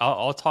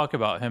 I'll talk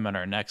about him in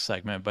our next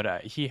segment,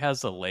 but he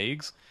has the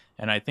legs,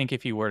 and I think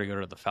if he were to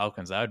go to the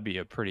Falcons, that would be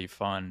a pretty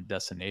fun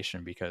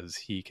destination because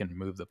he can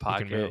move the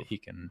pocket. He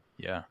can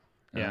yeah.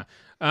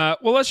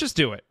 Well, let's just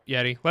do it,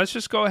 Yeti. Let's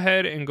just go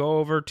ahead and go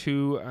over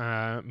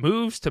to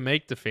moves to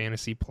make the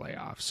fantasy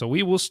playoffs. So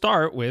we will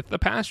start with the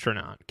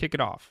Pastronaut. Kick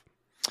it off.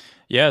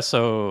 Yeah,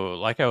 so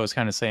like I was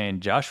kind of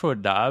saying, Joshua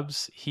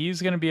Dobbs,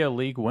 he's going to be a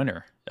league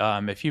winner.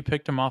 If you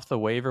picked him off the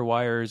waiver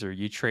wires or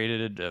you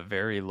traded a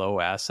very low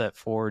asset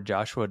for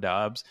Joshua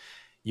Dobbs,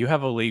 you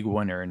have a league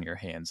winner in your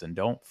hands, and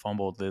don't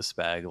fumble this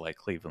bag like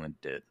Cleveland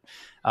did.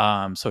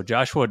 So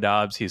Joshua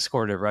Dobbs, he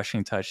scored a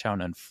rushing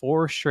touchdown in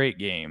 4 straight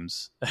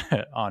games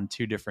on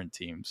 2 different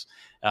teams.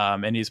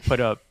 And he's put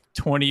up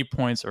 20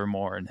 points or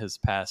more in his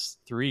past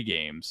 3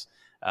 games.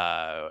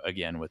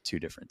 Again with 2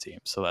 different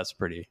teams, so that's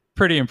pretty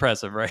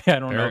impressive, right? I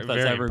don't know if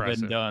that's ever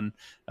been done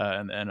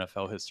in the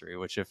NFL history.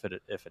 Which, if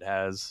it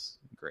has,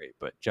 great.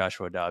 But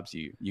Joshua Dobbs,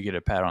 you get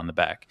a pat on the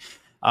back.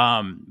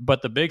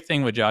 But the big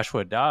thing with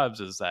Joshua Dobbs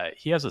is that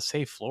he has a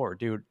safe floor,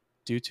 due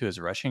to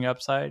his rushing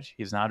upside.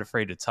 He's not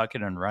afraid to tuck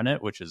it and run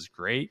it, which is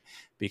great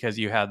because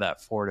you have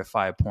that 4 to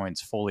 5 points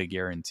fully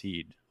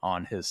guaranteed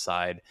on his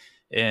side.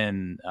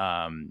 In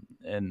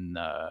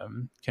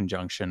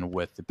conjunction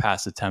with the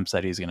pass attempts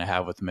that he's going to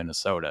have with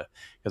Minnesota,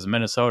 because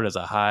Minnesota is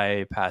a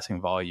high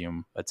passing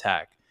volume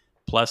attack.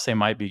 Plus, they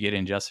might be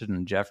getting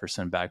Justin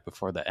Jefferson back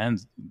before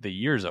the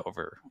year's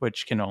over,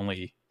 which can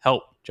only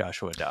help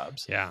Joshua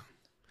Dobbs. Yeah.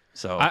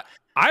 So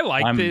I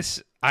like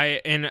this.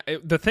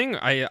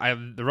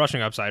 The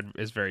rushing upside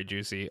is very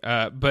juicy.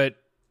 But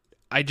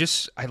I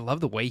love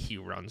the way he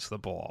runs the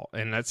ball,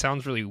 and that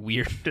sounds really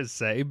weird to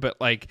say, but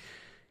like,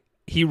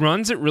 he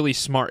runs it really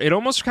smart. It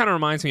almost kind of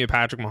reminds me of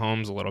Patrick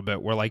Mahomes a little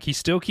bit, where like he's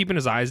still keeping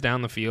his eyes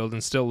down the field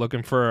and still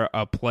looking for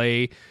a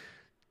play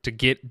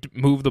to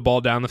move the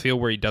ball down the field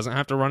where he doesn't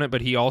have to run it,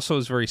 but he also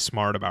is very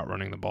smart about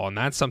running the ball, and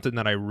that's something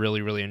that I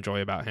really, really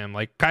enjoy about him.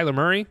 Like Kyler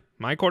Murray,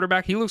 my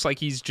quarterback, he looks like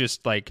he's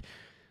just like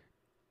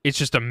it's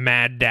just a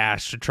mad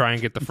dash to try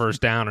and get the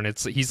first down, and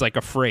he's like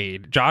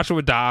afraid.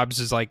 Joshua Dobbs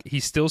is like he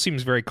still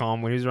seems very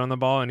calm when he's running the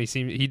ball, and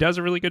he does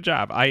a really good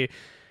job.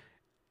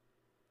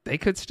 They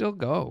could still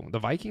go. The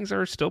Vikings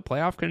are still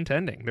playoff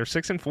contending. They're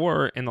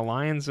 6-4, and the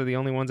Lions are the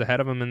only ones ahead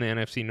of them in the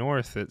NFC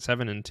North at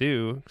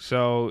 7-2.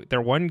 So they're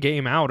one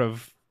game out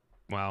of,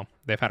 well,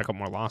 they've had a couple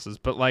more losses,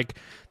 but like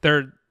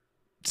they're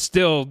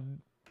still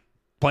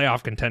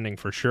playoff contending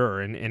for sure.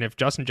 And if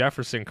Justin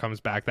Jefferson comes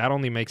back, that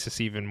only makes us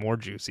even more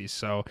juicy.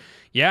 So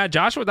yeah,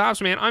 Joshua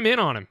Dobbs, man, I'm in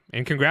on him.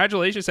 And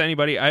congratulations to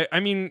anybody. I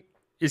mean,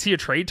 is he a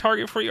trade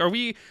target for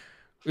you?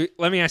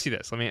 Let me ask you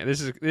this.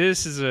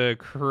 This is a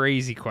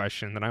crazy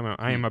question that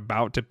I am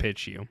about to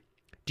pitch you.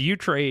 Do you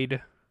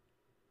trade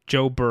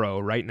Joe Burrow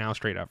right now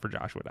straight up for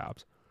Joshua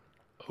Dobbs?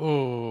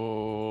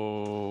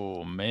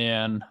 Oh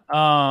man.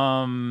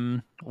 Let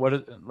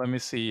me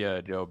see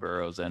Joe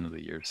Burrow's end of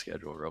the year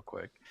schedule real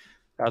quick.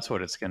 That's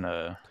what's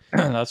gonna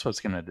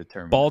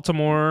determine.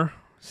 Baltimore,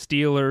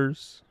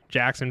 Steelers,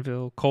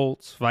 Jacksonville,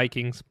 Colts,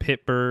 Vikings,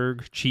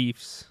 Pittsburgh,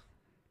 Chiefs.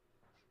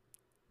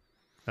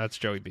 That's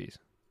Joey B's.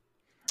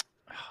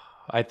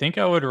 I think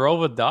I would roll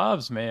with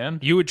Dobbs, man.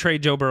 You would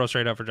trade Joe Burrow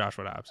straight up for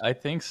Joshua Dobbs? I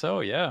think so,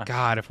 yeah.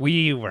 God, if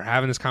we were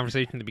having this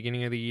conversation at the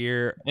beginning of the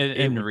year...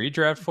 In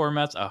redraft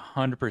formats,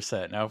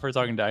 100%. Now, if we're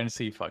talking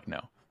Dynasty, fuck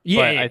no.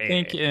 Yeah, but I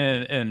think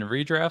in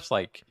redrafts,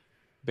 like,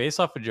 based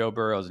off of Joe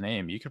Burrow's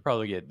name, you could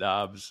probably get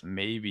Dobbs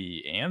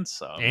maybe and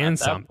some at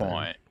that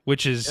point.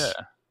 Which is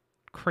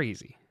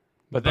crazy.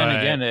 But then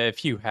again,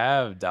 if you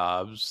have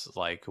Dobbs,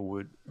 like,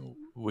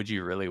 would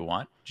you really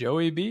want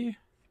Joey B?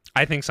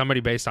 I think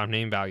somebody based on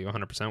name value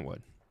 100%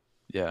 would.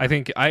 Yeah. I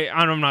think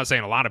I'm not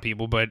saying a lot of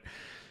people, but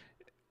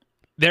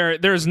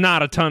there's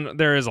not a ton.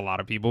 There is a lot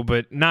of people,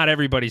 but not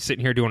everybody's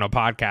sitting here doing a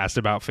podcast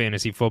about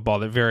fantasy football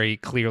that very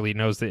clearly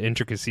knows the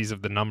intricacies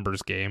of the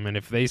numbers game. And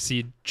if they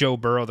see Joe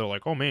Burrow, they're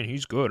like, "Oh man,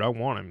 he's good. I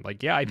want him."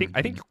 Like, yeah, I think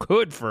you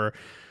could for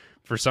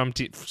some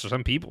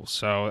people.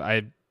 So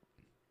I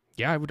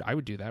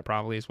would do that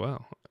probably as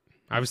well.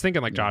 I was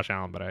thinking like Josh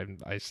Allen, but I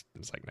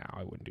was like, no,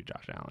 I wouldn't do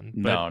Josh Allen.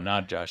 But, no,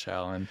 not Josh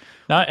Allen.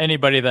 Not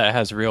anybody that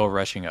has real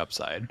rushing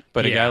upside.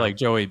 But a guy like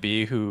Joey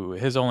B, who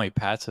his only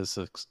path to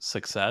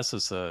success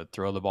is to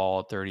throw the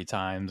ball 30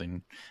 times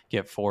and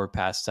get 4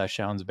 pass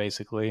touchdowns,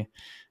 basically.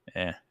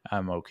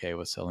 I'm okay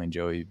with selling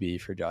Joey B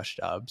for Josh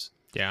Dobbs.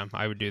 Yeah,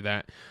 I would do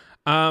that.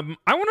 I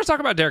want to talk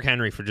about Derrick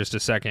Henry for just a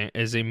second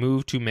as a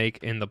move to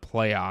make in the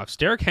playoffs.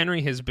 Derrick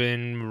Henry has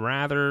been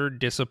rather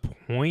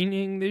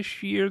disappointing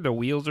this year. The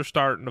wheels are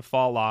starting to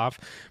fall off.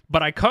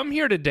 But I come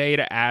here today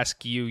to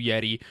ask you,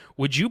 Yeti,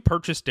 would you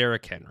purchase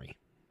Derrick Henry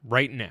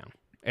right now?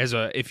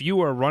 If you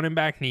are running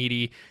back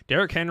needy,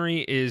 Derrick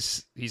Henry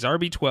he's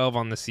RB12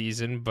 on the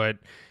season, but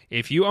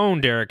if you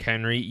own Derrick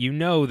Henry, you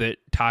know that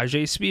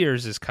Tajay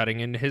Spears is cutting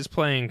into his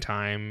playing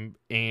time,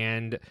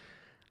 and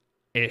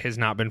it has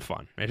not been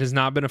fun. It has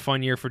not been a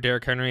fun year for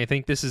Derrick Henry. I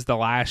think this is the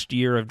last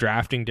year of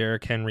drafting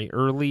Derrick Henry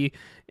early,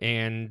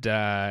 and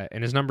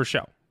his numbers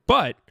show.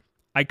 But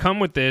I come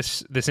with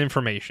this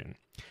information.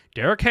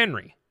 Derrick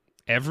Henry,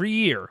 every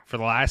year for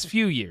the last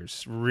few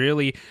years,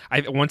 really,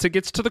 once it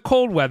gets to the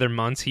cold weather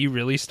months, he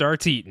really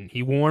starts eating.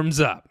 He warms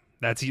up.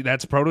 That's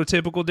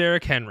prototypical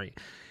Derrick Henry.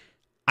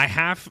 I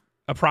have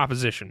a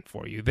proposition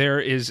for you. There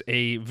is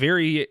a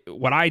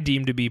what I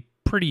deem to be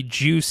pretty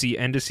juicy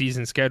end of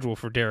season schedule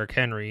for Derrick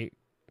Henry,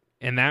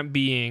 and that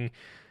being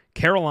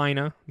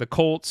Carolina, the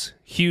Colts,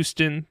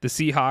 Houston, the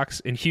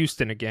Seahawks, and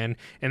Houston again.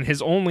 And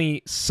his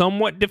only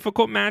somewhat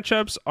difficult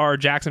matchups are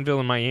Jacksonville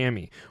and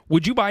Miami.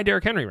 Would you buy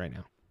Derrick Henry right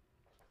now?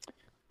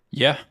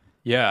 Yeah,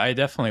 I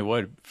definitely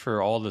would,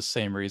 for all the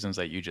same reasons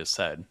that you just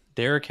said.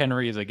 Derrick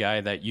Henry is a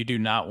guy that you do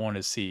not want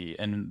to see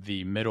in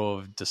the middle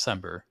of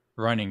December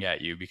running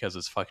at you because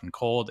it's fucking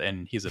cold,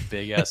 and he's a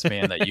big ass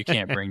man that you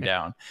can't bring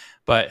down.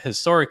 But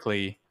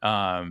historically,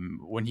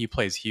 when he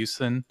plays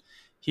Houston,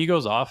 he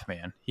goes off,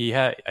 man.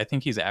 I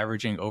think he's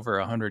averaging over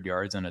 100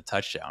 yards and a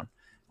touchdown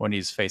when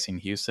he's facing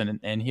Houston,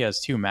 and he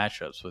has 2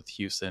 matchups with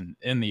Houston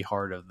in the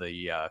heart of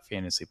the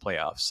fantasy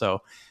playoffs.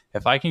 So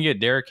if I can get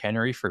Derrick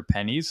Henry for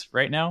pennies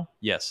right now,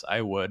 yes,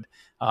 I would.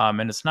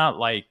 And it's not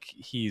like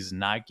he's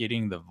not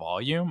getting the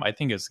volume. I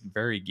think it's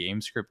very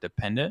game script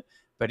dependent,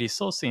 but he's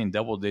still seeing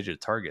double-digit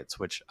targets,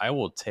 which I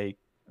will take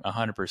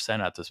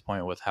 100% at this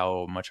point with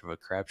how much of a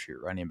crapshoot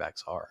running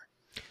backs are.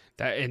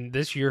 And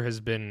this year has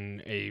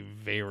been a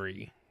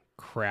very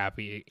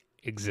crappy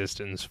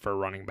existence for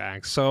running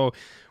backs. So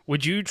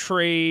would you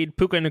trade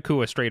Puka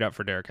Nacua straight up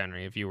for Derrick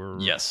Henry if you were...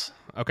 Yes.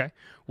 Okay.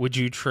 Would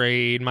you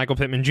trade Michael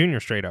Pittman Jr.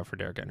 straight up for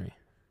Derrick Henry?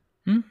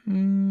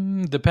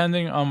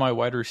 Depending on my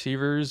wide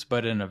receivers,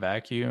 but in a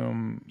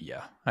vacuum,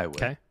 yeah, I would.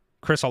 Okay.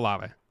 Chris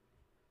Olave.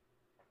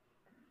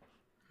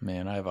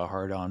 Man, I have a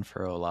hard-on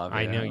for Olave.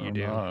 I know you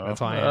do.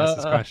 That's why I asked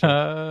this question.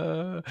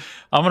 I'm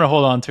going to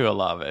hold on to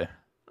Olave.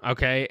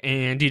 Okay,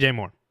 and DJ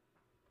Moore.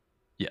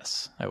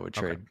 Yes, I would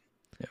trade.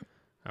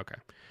 Okay.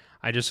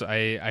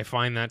 I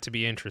find that to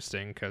be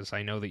interesting because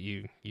I know that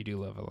you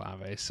do love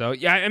Olave. So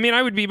yeah, I mean,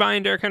 I would be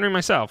buying Derrick Henry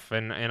myself,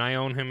 and I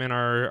own him in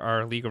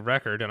our league of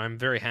record, and I'm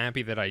very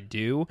happy that I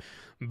do.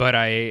 But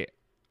I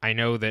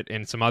know that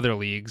in some other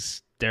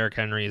leagues, Derrick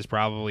Henry is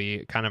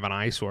probably kind of an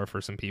eyesore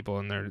for some people,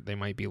 and they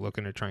might be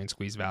looking to try and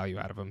squeeze value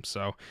out of him.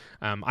 So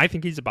I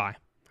think he's a buy,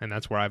 and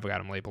that's where I've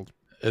got him labeled.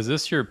 Is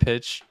this your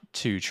pitch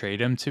to trade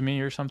him to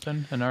me or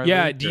something in our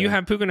Yeah, league, do you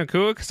have Puka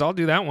Nacua? Because I'll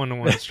do that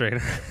 1-to-1 straight.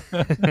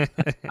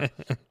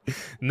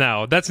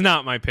 No, that's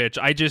not my pitch.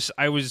 I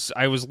was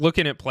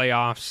looking at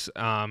playoffs,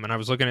 and I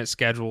was looking at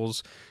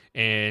schedules,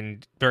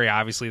 and very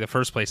obviously the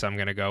first place I'm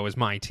going to go is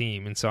my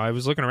team. And so I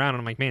was looking around,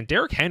 and I'm like, man,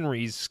 Derrick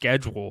Henry's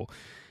schedule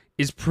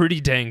is pretty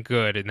dang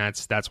good, and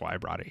that's why I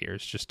brought it here.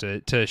 It's just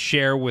to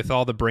share with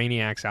all the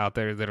brainiacs out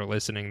there that are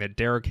listening that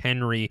Derrick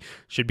Henry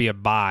should be a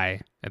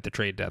buy at the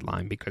trade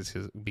deadline because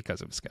of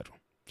his schedule.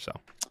 So,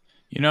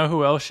 you know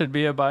who else should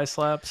be a buy,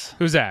 Slaps?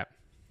 Who's that?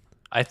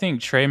 I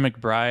think Trey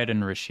McBride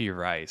and Rashee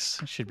Rice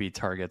should be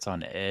targets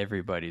on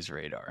everybody's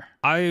radar.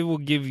 I will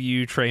give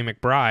you Trey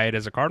McBride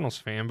as a Cardinals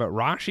fan, but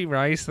Rashee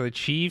Rice, the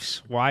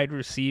Chiefs wide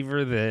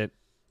receiver, that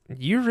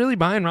you're really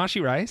buying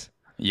Rashee Rice?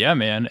 Yeah,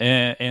 man.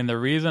 And the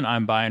reason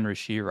I'm buying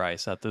Rashee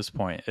Rice at this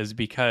point is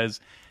because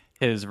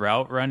his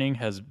route running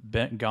has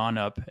gone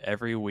up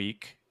every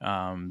week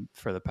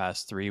for the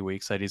past 3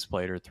 weeks that he's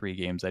played, or 3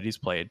 games that he's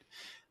played.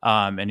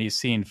 And he's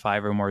seen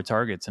 5 or more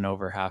targets in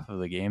over half of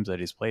the games that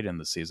he's played in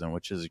the season,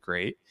 which is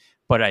great.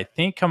 But I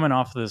think coming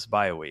off of this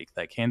bye week,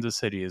 that Kansas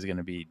City is going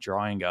to be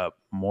drawing up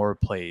more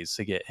plays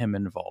to get him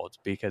involved,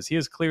 because he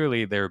is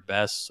clearly their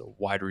best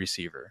wide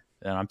receiver.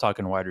 And I'm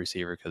talking wide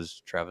receiver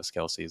because Travis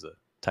Kelce is a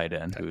tight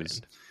end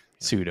who's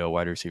pseudo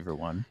wide receiver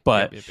 1.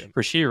 But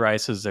Rashee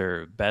Rice is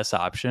their best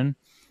option.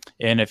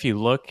 And if you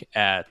look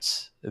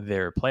at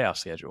their playoff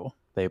schedule,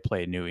 they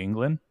play New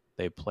England,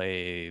 they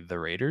play the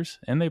Raiders,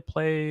 and they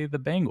play the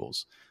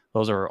Bengals.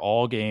 Those are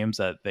all games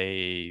that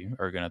they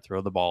are going to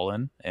throw the ball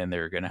in, and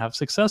they're going to have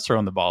success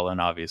throwing the ball in,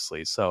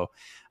 obviously. So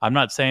I'm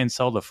not saying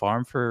sell the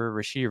farm for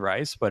Rashee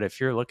Rice, but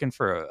if you're looking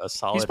for a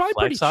solid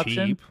flex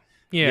option, cheap.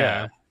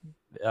 Yeah.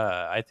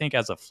 I think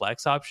as a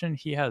flex option,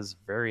 he has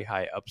very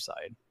high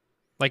upside.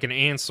 Like an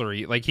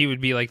ancillary, like he would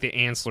be like the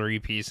ancillary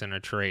piece in a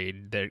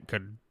trade that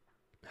could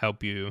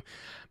help you.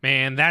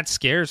 Man, that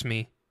scares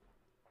me.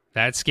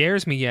 That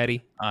scares me,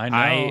 Yeti. I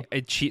know.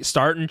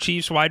 Starting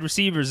Chiefs wide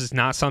receivers is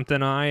not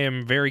something I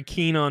am very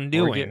keen on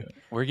doing.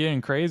 We're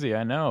getting crazy,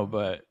 I know,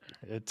 but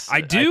it's.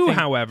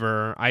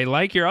 However, I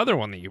like your other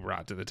one that you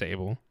brought to the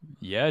table.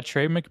 Yeah,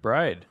 Trey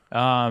McBride.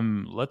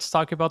 Let's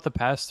talk about the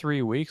past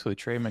 3 weeks with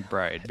Trey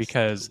McBride,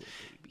 because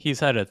he's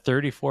had a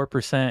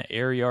 34%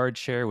 air yard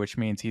share, which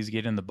means he's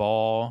getting the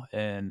ball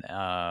and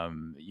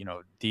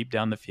deep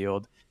down the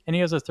field, and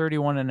he has a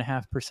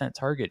 31.5%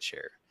 target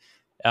share.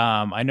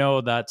 I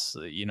know that's,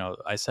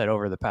 I said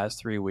over the past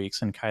 3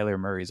 weeks, and Kyler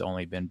Murray's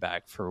only been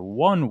back for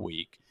 1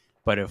 week.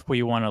 But if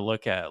we want to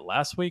look at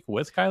last week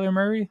with Kyler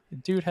Murray, the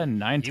dude had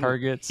 9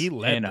 targets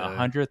and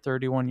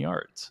 131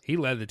 yards. He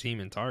led the team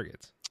in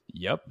targets.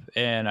 Yep.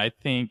 And I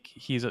think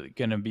he's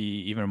going to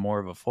be even more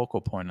of a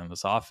focal point on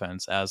this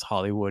offense as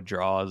Hollywood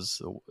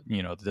draws,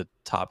 the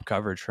top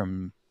coverage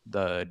from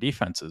the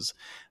defenses.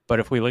 But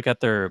if we look at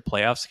their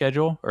playoff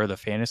schedule, or the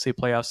fantasy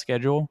playoff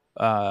schedule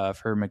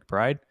for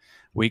McBride,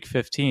 Week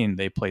 15,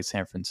 they play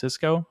San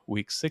Francisco.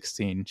 Week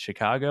 16,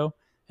 Chicago.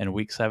 And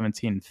Week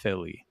 17,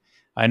 Philly.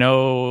 I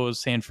know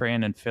San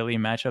Fran and Philly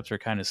matchups are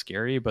kind of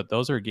scary, but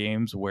those are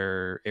games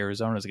where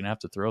Arizona is going to have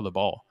to throw the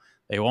ball.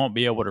 They won't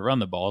be able to run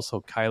the ball,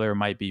 so Kyler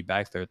might be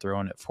back there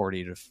throwing it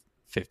 40 to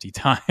 50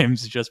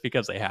 times just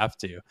because they have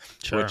to,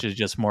 which is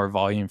just more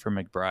volume for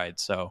McBride.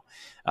 So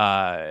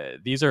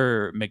these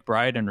are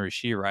McBride and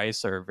Rashee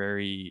Rice are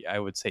very, I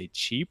would say,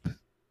 cheap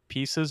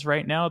pieces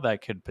right now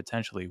that could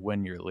potentially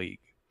win your league.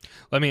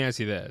 Let me ask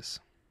you this.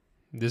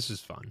 This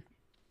is fun.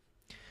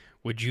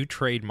 Would you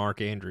trade Mark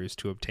Andrews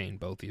to obtain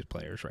both these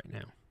players right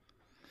now?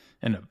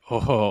 And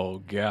oh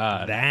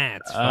god,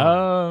 that's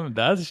fun.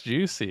 That's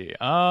juicy.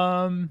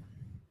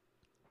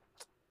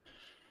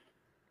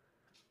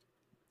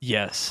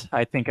 Yes,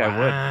 I think I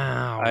would.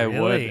 I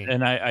would,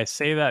 and I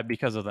say that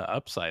because of the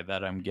upside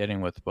that I'm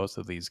getting with both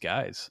of these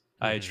guys.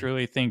 I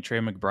truly think Trey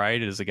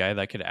McBride is a guy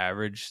that could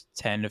average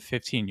 10 to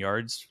 15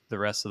 yards the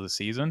rest of the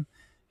season.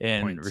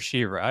 And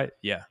Rashee Rice,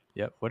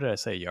 what did I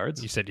say?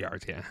 Yards? You said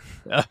yards, yeah.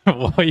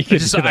 Well,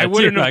 I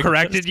wouldn't have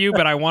corrected you,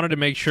 but I wanted to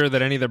make sure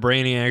that any of the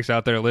brainiacs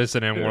out there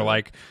listening were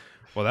like,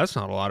 well, that's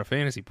not a lot of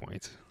fantasy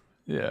points.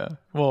 Yeah.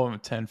 Well,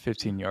 10,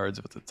 15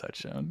 yards with a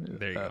touchdown.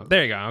 There you go.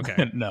 There you go.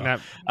 Okay. No.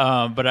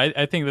 But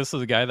I think this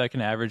is a guy that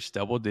can average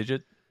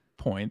double-digit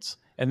points.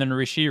 And then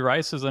Rashee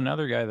Rice is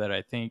another guy that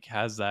I think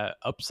has that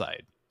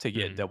upside to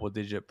get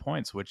double-digit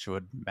points, which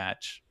would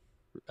match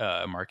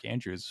Mark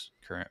Andrews'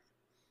 current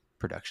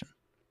production.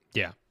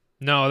 Yeah.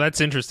 No,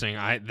 that's interesting.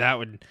 I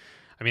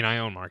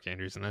own Mark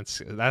Andrews, and that's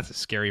a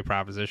scary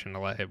proposition to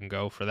let him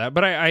go for that.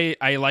 But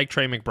I like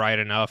Trey McBride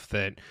enough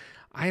that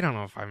I don't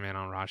know if I'm in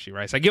on Rashee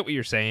Rice. I get what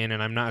you're saying,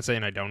 and I'm not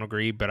saying I don't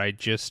agree, but I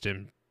just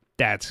am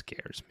that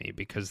scares me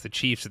because the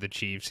Chiefs are the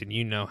Chiefs, and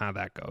you know how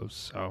that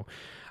goes. So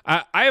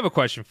I have a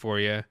question for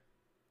you.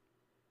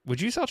 Would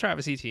you sell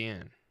Travis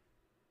Etienne?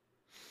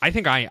 I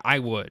think I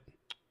would.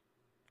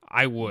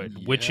 I would,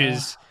 Yeah. which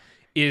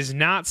is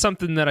not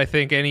something that I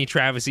think any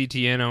Travis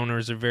Etienne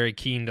owners are very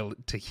keen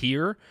to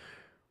hear.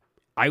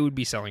 I would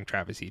be selling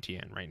Travis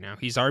Etienne right now.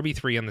 He's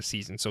RB3 on the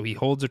season, so he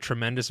holds a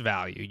tremendous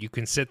value. You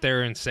can sit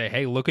there and say,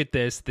 hey, look at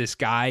this. This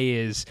guy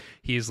is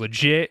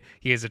legit.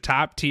 He is a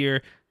top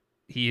tier.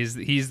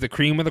 He's the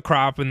cream of the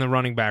crop in the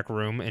running back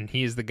room, and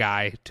he is the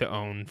guy to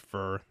own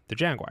for the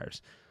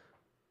Jaguars.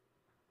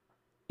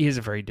 He has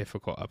a very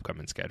difficult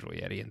upcoming schedule,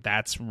 Yeti, and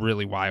that's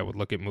really why I would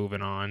look at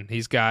moving on.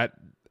 He's got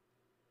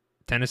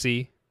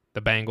Tennessee,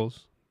 the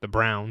Bengals, the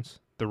Browns,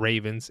 the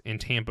Ravens,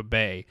 and Tampa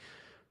Bay,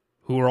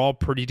 who are all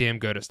pretty damn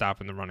good at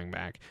stopping the running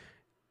back.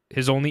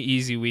 His only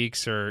easy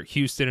weeks are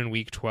Houston in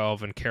Week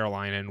 12 and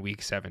Carolina in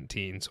Week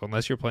 17. So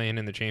unless you're playing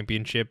in the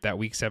championship, that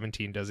Week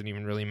 17 doesn't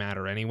even really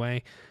matter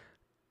anyway.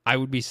 I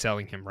would be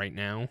selling him right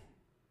now,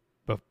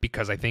 but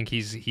because I think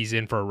he's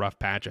in for a rough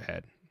patch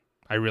ahead.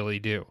 I really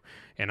do.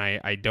 And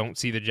I don't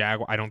see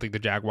I don't think the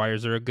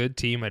Jaguars are a good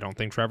team. I don't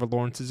think Trevor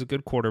Lawrence is a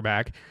good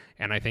quarterback.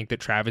 And I think that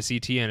Travis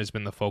Etienne has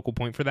been the focal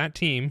point for that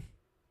team.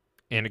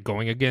 And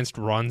going against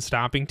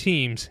run-stopping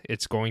teams,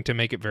 it's going to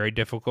make it very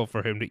difficult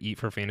for him to eat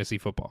for fantasy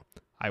football.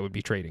 I would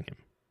be trading him.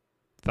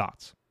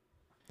 Thoughts?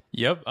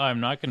 Yep, I'm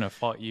not going to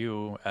fault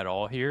you at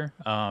all here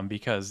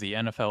because the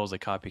NFL is a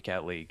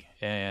copycat league.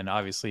 And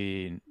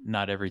obviously,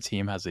 not every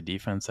team has a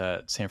defense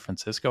that San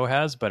Francisco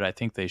has, but I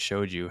think they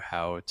showed you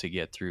how to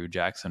get through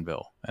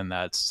Jacksonville, and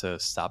that's to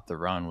stop the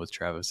run with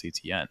Travis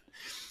Etienne.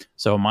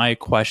 So my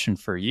question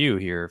for you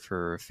here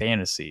for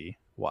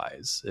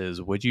fantasy-wise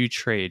is, would you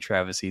trade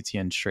Travis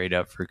Etienne straight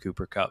up for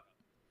Cooper Kupp?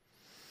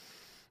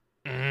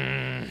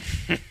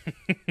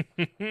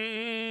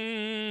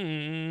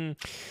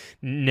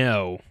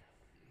 No.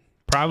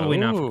 Probably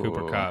not for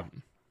Cooper Kupp.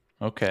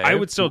 Okay. I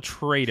would still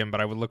trade him, but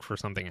I would look for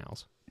something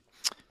else.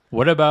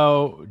 What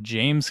about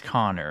James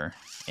Conner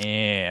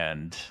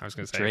and I was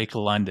gonna say Drake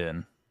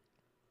London?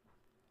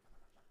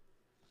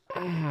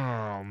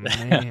 Oh,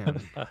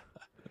 man.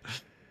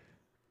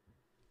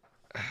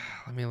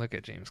 Let me look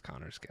at James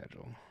Conner's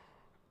schedule.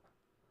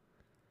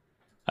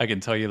 I can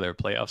tell you their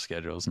playoff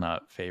schedule is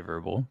not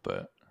favorable,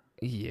 but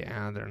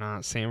yeah, they're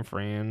not San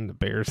Fran, the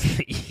Bears, and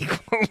the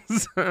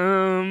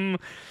Eagles.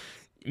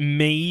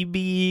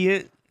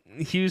 Maybe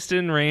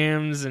Houston,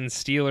 Rams, and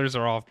Steelers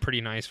are all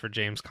pretty nice for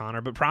James Conner,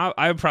 but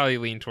I would probably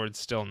lean towards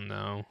still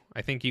no.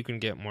 I think you can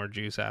get more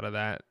juice out of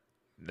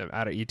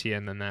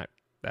ETN than that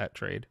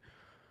trade.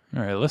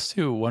 All right, let's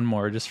do one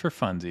more just for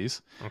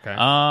funsies. Okay.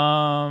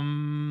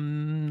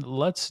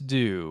 Let's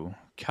do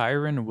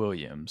Kyron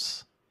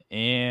Williams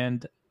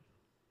and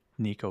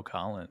Nico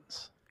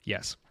Collins.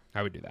 Yes,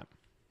 I would do that.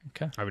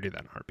 Okay. I would do that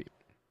in a heartbeat.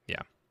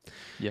 Yeah.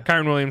 Yeah.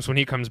 Kyron Williams, when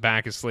he comes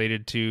back, is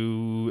slated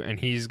to, and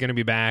he's going to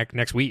be back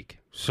next week.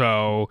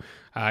 So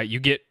you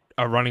get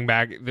a running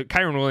back.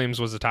 Kyron Williams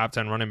was a top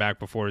 10 running back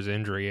before his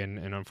injury, and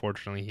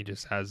unfortunately he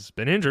just has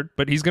been injured.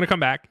 But he's going to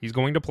come back. He's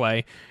going to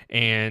play,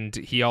 and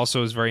he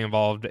also is very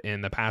involved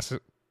in the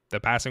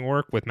passing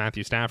work with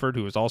Matthew Stafford,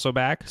 who is also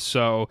back.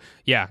 So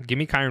yeah, give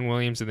me Kyron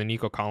Williams and then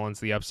Nico Collins.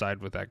 The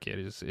upside with that kid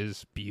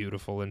is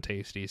beautiful and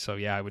tasty. So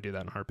yeah, I would do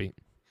that in a heartbeat.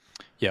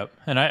 Yep.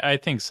 And I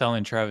think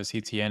selling Travis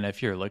Etienne,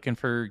 if you're looking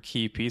for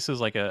key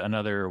pieces like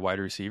another wide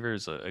receiver,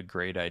 is a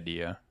great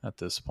idea at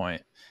this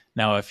point.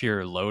 Now, if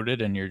you're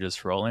loaded and you're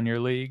just rolling your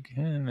league,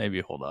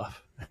 maybe hold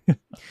off.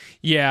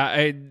 Yeah,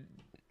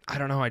 I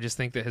don't know. I just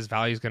think that his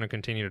value is going to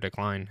continue to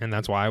decline, and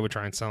that's why I would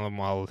try and sell him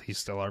while he's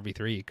still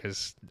RB3,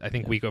 because I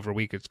think week over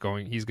week he's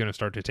going to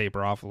start to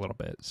taper off a little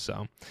bit.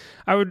 So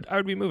I would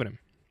be moving him.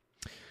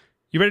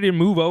 You ready to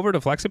move over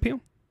to Flex Appeal?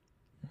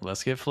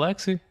 Let's get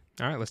flexy.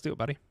 All right, let's do it,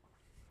 buddy.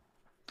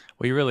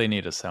 We really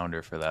need a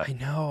sounder for that. I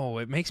know.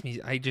 It makes me...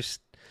 I'm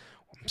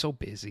so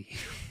busy.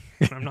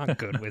 I'm not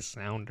good with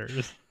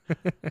sounders.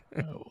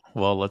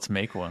 Well, let's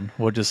make one.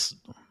 We'll just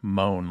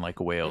moan like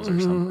whales or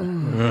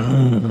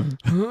something.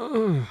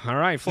 All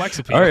right, Flex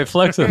Appeal. All right,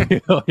 Flex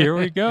Appeal. Here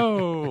we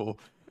go.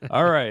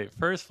 All right,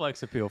 first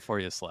Flex Appeal for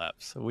you,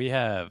 Slaps. We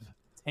have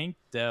Tank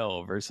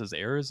Dell versus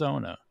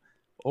Arizona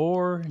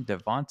or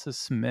Devonta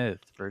Smith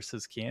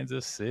versus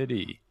Kansas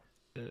City.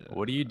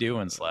 What are you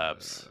doing,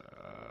 Slaps?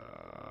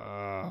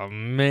 Oh,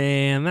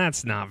 man,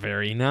 that's not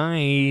very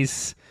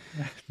nice.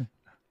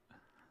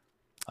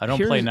 I don't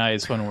play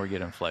nice when we're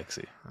getting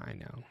flexy. I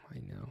know.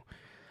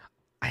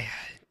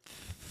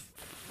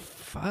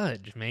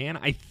 Fudge, man.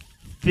 I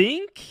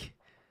think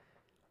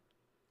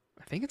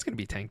it's going to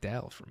be Tank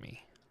Dell for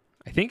me.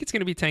 I think it's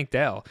going to be Tank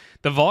Dell.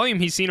 The volume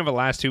he's seen over the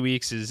last 2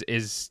 weeks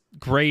is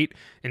great,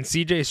 and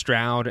CJ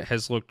Stroud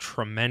has looked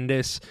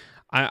tremendous.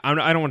 I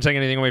don't want to take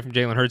anything away from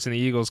Jalen Hurts and the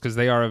Eagles because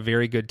they are a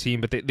very good team.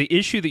 But the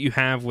issue that you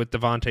have with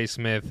Devonta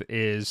Smith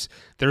is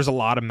there's a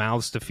lot of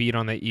mouths to feed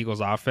on the Eagles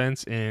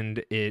offense,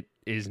 and it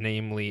is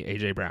namely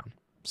A.J. Brown.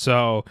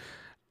 So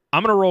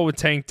I'm going to roll with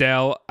Tank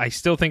Dell. I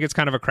still think it's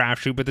kind of a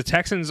crapshoot, but the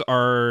Texans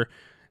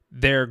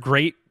they're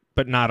great,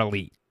 but not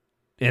elite.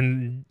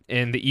 and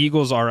the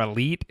Eagles are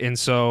elite, and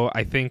so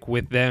I think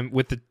with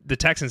the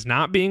Texans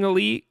not being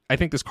elite, I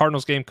think this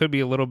Cardinals game could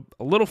be a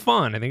little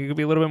fun. I think it could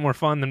be a little bit more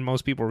fun than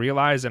most people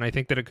realize, and I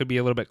think that it could be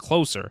a little bit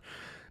closer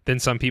than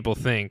some people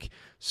think.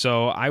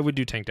 So I would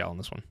do Tank Dell on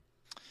this one.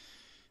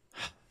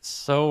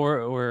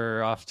 So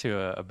we're off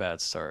to a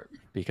bad start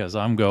because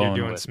I'm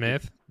going with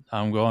Smith.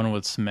 I'm going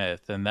with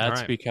Smith, and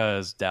that's right.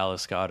 because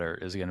Dallas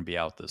Goedert is going to be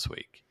out this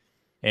week.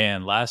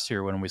 And last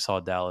year when we saw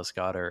Dallas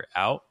Goedert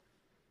out,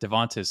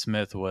 Devonta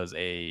Smith was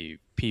a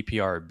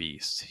PPR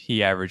beast.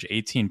 He averaged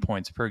 18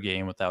 points per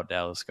game without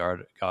Dallas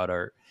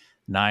Goedert,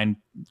 9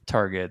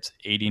 targets,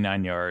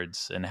 89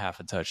 yards, and half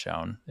a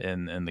touchdown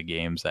in the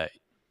games that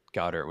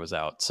Goddard was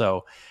out.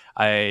 So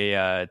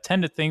I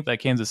tend to think that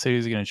Kansas City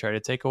is going to try to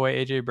take away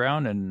A.J.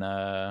 Brown and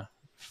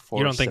force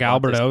You don't think Devonta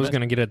Albert O is Smith.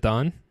 going to get it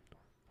done?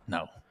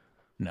 No.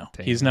 Dang,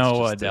 He's that's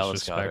no just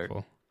Dallas Goedert.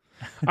 disrespectful.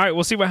 All right,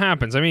 we'll see what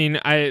happens. I mean,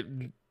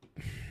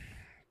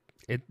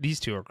 these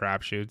two are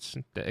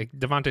crapshoots.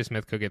 Devonta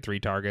Smith could get 3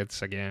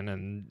 targets again,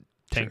 and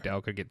Tank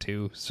Dell could get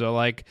 2. So,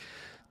 like,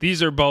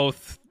 these are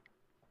both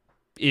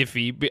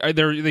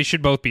iffy. They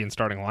should both be in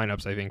starting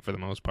lineups, I think, for the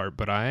most part.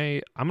 But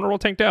I'm going to roll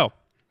Tank Dell.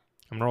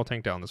 I'm going to roll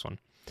Tank Dell on this one.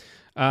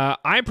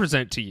 I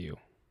present to you.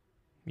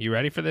 You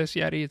ready for this,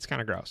 Yeti? It's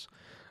kind of gross.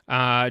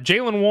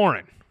 Jaylen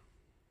Warren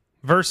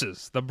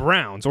versus the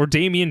Browns, or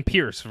Dameon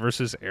Pierce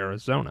versus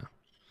Arizona.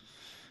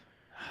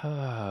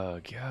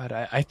 Oh God,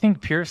 I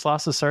think Pierce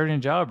lost the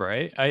starting job,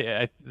 right?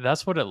 I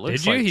that's what it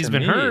looks like. He's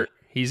been hurt.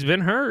 He's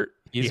been hurt.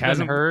 He's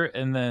been hurt,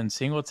 and then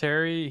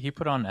Singletary, he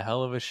put on a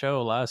hell of a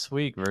show last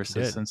week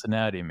versus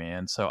Cincinnati,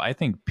 man. So I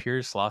think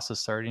Pierce lost the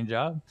starting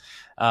job,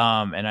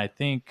 and I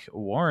think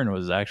Warren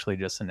was actually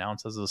just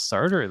announced as a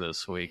starter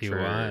this week for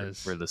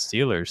the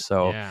Steelers.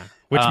 So yeah,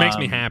 which makes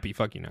me happy.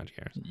 Fuck you, Najee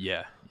Harris.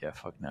 Yeah,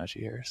 fuck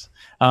Najee Harris.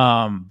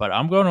 But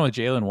I'm going with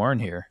Jaylen Warren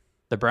here.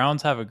 The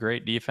Browns have a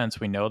great defense,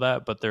 we know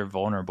that, but they're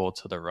vulnerable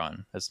to the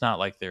run. It's not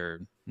like they're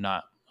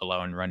not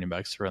allowing running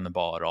backs to run the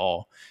ball at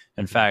all.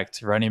 In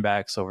fact, running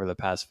backs over the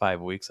past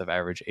 5 weeks have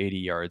averaged 80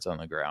 yards on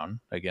the ground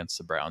against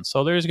the Browns.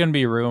 So there's going to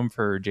be room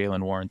for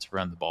Jaylen Warren to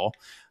run the ball.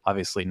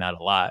 Obviously not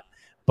a lot,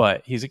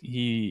 but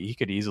he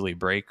could easily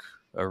break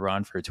a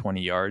run for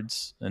 20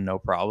 yards and no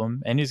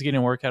problem. And he's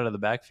getting work out of the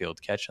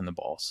backfield catching the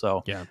ball.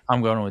 So yeah,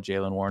 I'm going with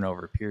Jaylen Warren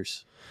over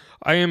Pierce.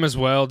 I am as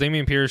well.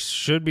 Dameon Pierce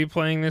should be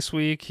playing this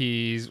week.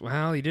 He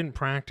didn't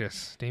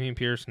practice. Dameon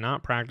Pierce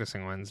not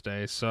practicing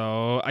Wednesday.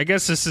 So I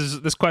guess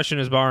this question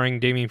is barring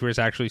Dameon Pierce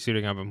actually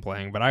suiting up and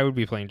playing, but I would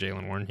be playing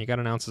Jaylen Warren. He got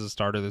announced as a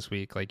starter this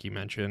week, like you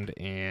mentioned,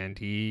 and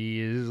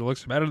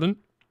looks better than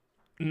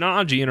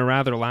Najee in a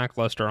rather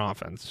lackluster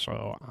offense.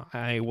 So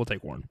I will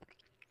take Warren.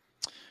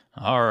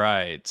 All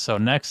right. So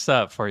next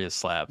up for you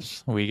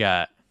slaps, we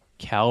got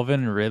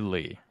Calvin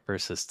Ridley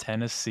versus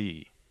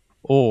Tennessee,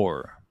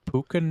 or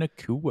Puka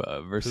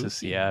Nacua versus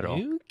Seattle.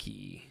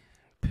 Pookie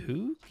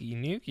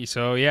Nuki.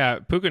 So yeah,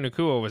 Puka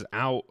Nacua was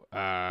out.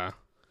 I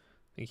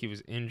think he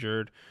was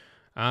injured.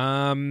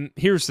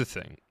 Here's the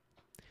thing.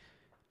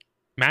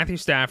 Matthew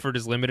Stafford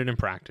is limited in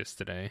practice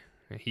today.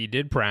 He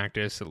did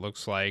practice, it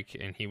looks like,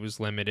 and he was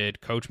limited.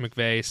 Coach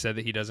McVay said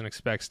that he doesn't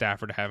expect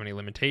Stafford to have any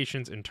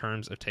limitations in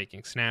terms of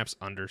taking snaps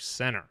under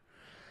center.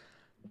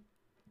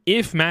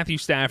 If Matthew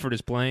Stafford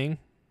is playing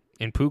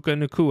and Puka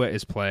Nacua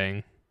is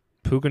playing,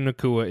 Puka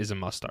Nacua is a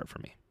must-start for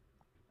me.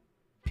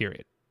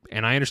 Period.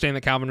 And I understand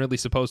that Calvin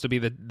Ridley's supposed to be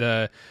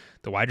the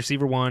wide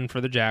receiver 1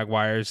 for the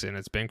Jaguars, and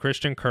it's been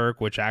Christian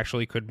Kirk, which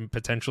actually could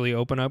potentially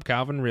open up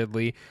Calvin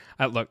Ridley.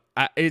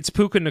 It's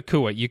Puka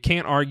Nacua. You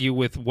can't argue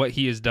with what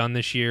he has done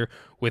this year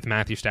with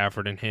Matthew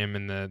Stafford and him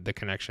and the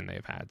connection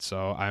they've had.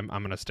 So I'm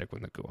going to stick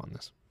with Nacua on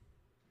this.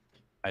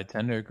 I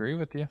tend to agree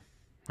with you.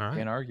 All right.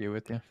 Can't argue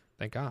with you.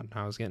 Thank God.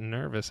 I was getting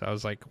nervous. I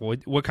was like,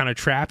 what kind of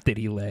trap did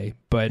he lay?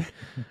 But,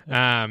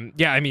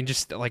 yeah, I mean,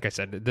 just like I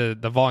said,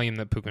 the volume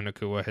that Puka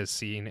Nacua has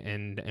seen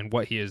and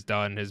what he has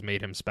done has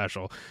made him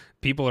special.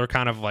 People are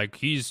kind of like,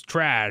 he's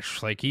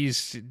trash. Like,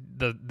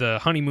 the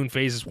honeymoon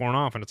phase is worn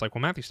off. And it's like,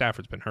 well, Matthew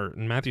Stafford's been hurt.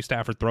 And Matthew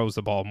Stafford throws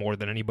the ball more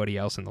than anybody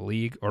else in the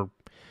league. Or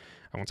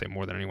I won't say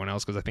more than anyone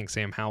else because I think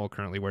Sam Howell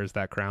currently wears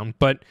that crown.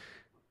 But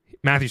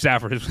Matthew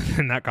Stafford is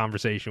in that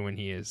conversation when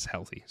he is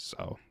healthy.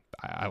 So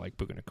I like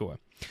Puka Nacua.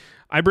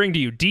 I bring to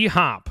you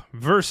D-Hop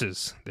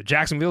versus the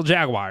Jacksonville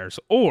Jaguars,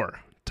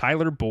 or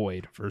Tyler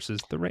Boyd versus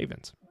the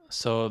Ravens.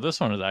 So this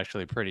one is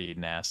actually pretty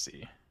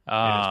nasty.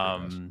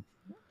 I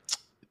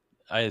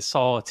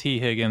saw T.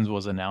 Higgins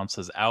was announced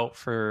as out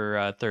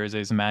for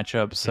Thursday's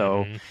matchup,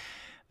 so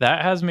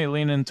that has me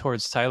leaning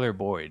towards Tyler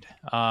Boyd.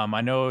 I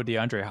know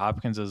DeAndre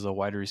Hopkins is a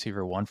wide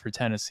receiver 1 for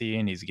Tennessee,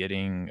 and he's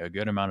getting a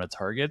good amount of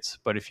targets.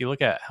 But if you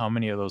look at how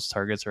many of those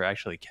targets are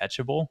actually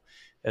catchable,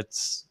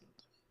 it's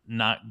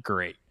not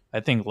great. I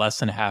think less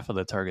than half of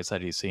the targets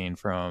that he's seen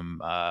from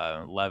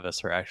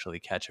Levis are actually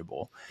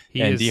catchable.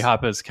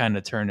 D-Hop has kind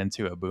of turned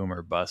into a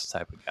boomer bust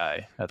type of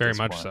guy. Very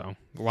much so.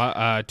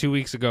 2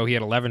 weeks ago, he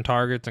had 11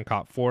 targets and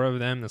caught 4 of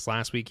them. This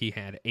last week, he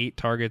had 8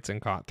 targets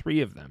and caught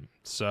 3 of them.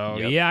 So,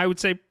 yeah, I would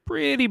say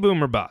pretty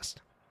boomer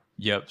bust.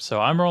 Yep. So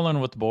I'm rolling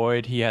with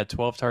Boyd. He had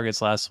 12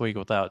 targets last week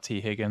without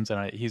T. Higgins,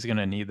 and he's going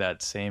to need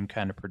that same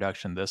kind of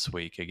production this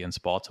week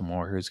against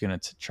Baltimore, who's going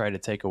to try to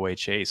take away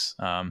Chase.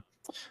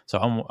 So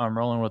I'm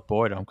rolling with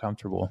Boyd. I'm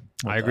comfortable.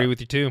 I agree with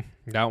you too.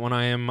 That one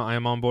I am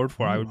on board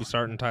for. I would be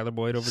starting Tyler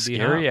Boyd over the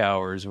Scary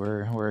hours.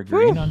 We're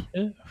agreeing on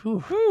it.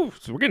 So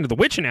we're getting to the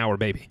witching hour,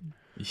 baby.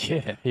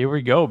 Yeah, here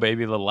we go,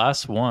 baby. The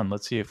last one.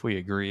 Let's see if we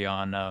agree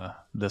on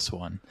this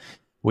one.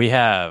 We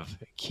have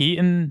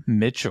Keaton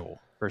Mitchell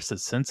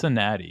versus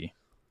Cincinnati,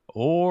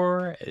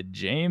 or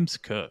James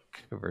Cook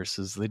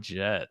versus the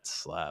Jets.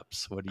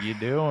 Slaps. What are you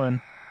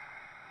doing?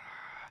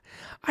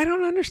 I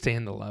don't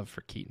understand the love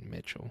for Keaton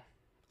Mitchell.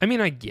 I mean,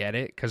 I get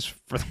it because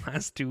for the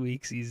last 2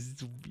 weeks, he's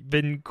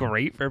been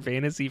great for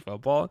fantasy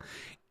football.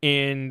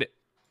 And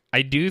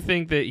I do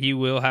think that he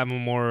will have a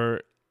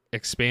more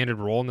expanded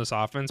role in this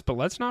offense, but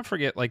let's not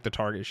forget like the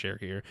target share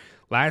here.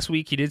 Last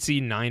week he did see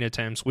 9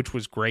 attempts, which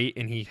was great,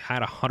 and he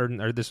had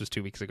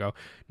 2 weeks ago,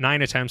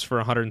 9 attempts for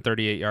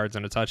 138 yards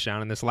and a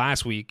touchdown. And this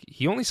last week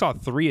he only saw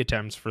 3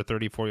 attempts for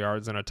 34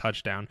 yards and a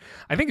touchdown.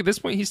 I think at this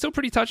point he's still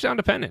pretty touchdown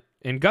dependent,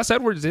 and Gus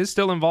Edwards is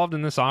still involved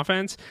in this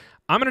offense.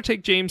 I'm going to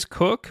take James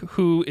Cook,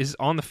 who is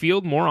on the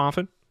field more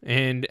often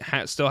and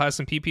still has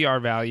some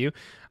PPR value.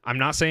 I'm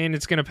not saying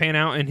it's going to pan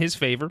out in his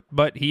favor,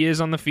 but he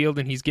is on the field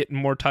and he's getting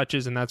more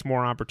touches, and that's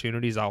more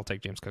opportunities. I'll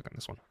take James Cook on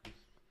this one.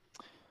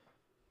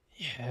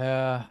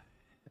 Yeah,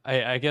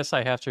 I guess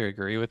I have to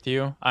agree with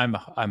you. I'm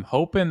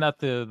hoping that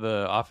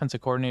the offensive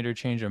coordinator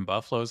change in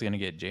Buffalo is going to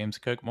get James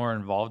Cook more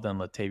involved than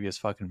Latavius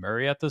fucking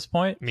Murray at this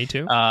point. Me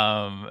too.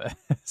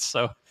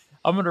 So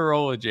I'm going to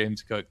roll with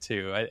James Cook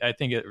too. I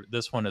think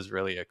this one is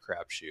really a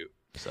crapshoot.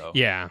 So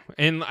yeah,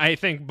 and I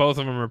think both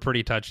of them are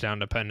pretty touchdown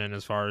dependent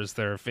as far as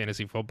their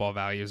fantasy football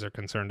values are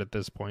concerned at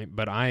this point.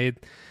 But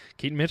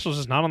Keaton Mitchell's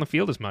just not on the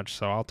field as much,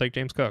 so I'll take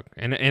James Cook.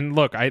 And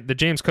look, the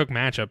James Cook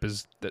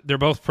matchup they're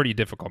both pretty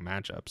difficult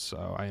matchups,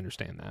 so I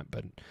understand that.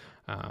 But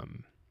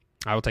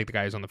I will take the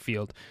guys on the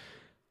field.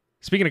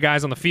 Speaking of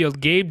guys on the field,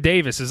 Gabe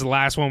Davis is the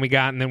last one we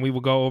got, and then we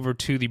will go over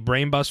to the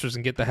Brainbusters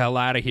and get the hell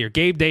out of here.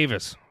 Gabe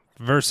Davis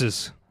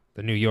versus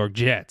the New York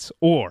Jets,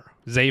 or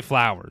Zay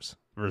Flowers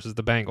versus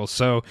the Bengals.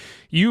 So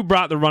you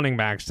brought the running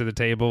backs to the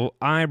table.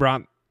 I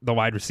brought the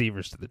wide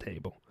receivers to the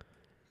table.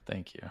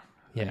 Thank you.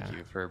 Thank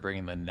you for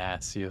bringing the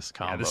nastiest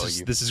combo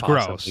this is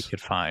gross. You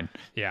could find.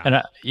 Yeah.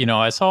 And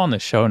I saw in the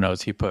show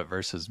notes he put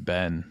versus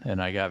Ben,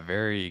 and I got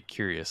very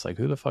curious. Like,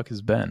 who the fuck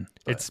is Ben?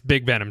 But it's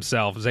Big Ben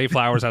himself. Zay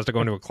Flowers has to go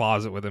into a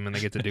closet with him, and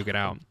they get to duke it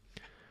out.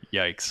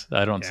 Yikes.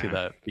 I don't see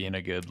that being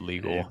a good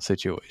legal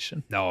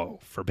situation. No,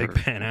 for Big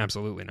Ben,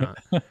 absolutely not.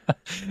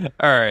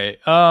 All right.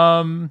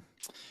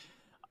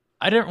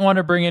 I didn't want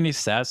to bring any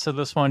stats to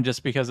this one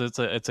just because it's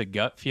a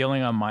gut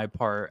feeling on my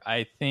part.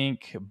 I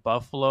think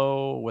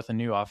Buffalo, with a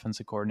new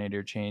offensive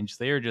coordinator change,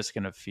 they are just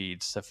going to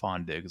feed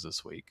Stephon Diggs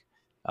this week.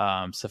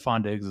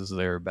 Stephon Diggs is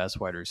their best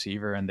wide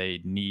receiver, and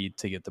they need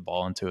to get the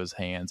ball into his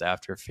hands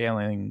after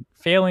failing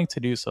to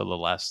do so the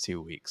last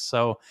 2 weeks.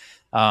 So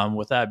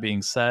with that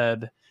being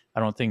said, I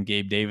don't think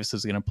Gabe Davis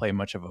is going to play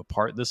much of a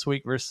part this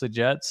week versus the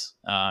Jets.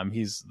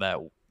 He's that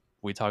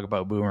we talk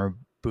about boomer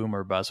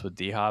bust with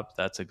D-Hop.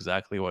 That's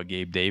exactly what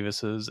Gabe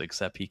Davis is,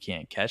 except he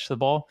can't catch the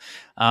ball.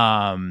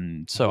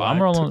 So I'm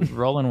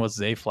rolling with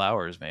Zay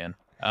Flowers, man.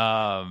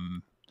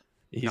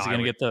 He's going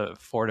to get the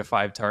 4 to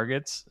 5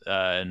 targets,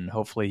 and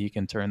hopefully he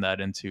can turn that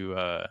into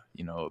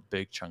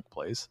big chunk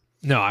plays.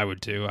 No, I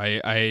would too.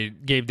 I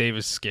Gabe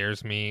Davis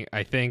scares me.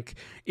 I think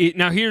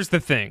now here's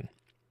the thing.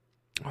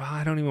 Well,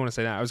 I don't even want to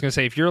say that. I was going to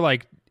say if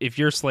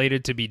you're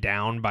slated to be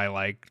down by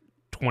like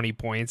 20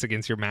 points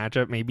against your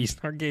matchup, maybe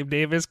start Gabe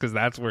Davis because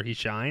that's where he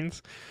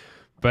shines.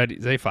 But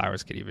Zay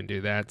Flowers could even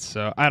do that.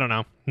 So I don't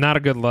know. Not a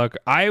good look.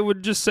 I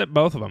would just sit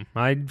both of them.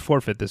 I'd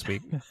forfeit this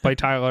week. Play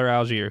Tyler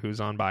Algier,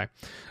 who's on bye.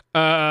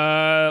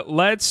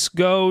 Let's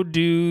go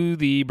do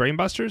the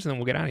Brainbusters, and then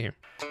we'll get out of here.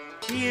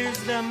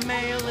 Here's the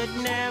mail, it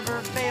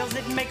never fails.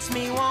 It makes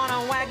me want to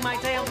wag my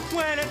tail.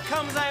 When it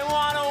comes, I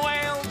want to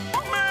wail.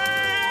 Mail!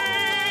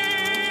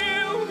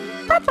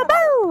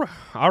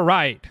 All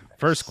right.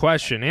 First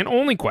question and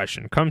only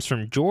question comes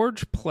from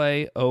George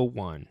Play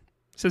 01.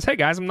 Says, hey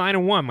guys, I'm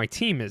 9-1. My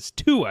team is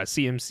Tua,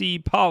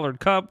 CMC, Pollard,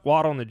 Cup,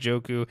 Waddle,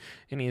 Njoku,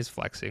 and he is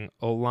flexing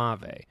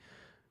Olave.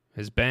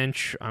 His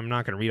bench, I'm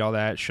not going to read all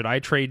that. Should I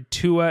trade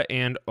Tua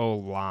and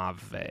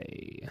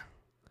Olave?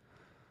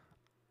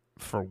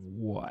 For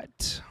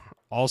what?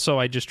 Also,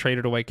 I just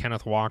traded away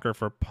Kenneth Walker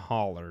for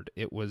Pollard.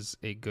 It was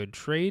a good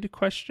trade, ?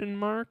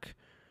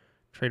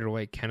 Traded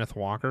away Kenneth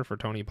Walker for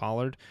Tony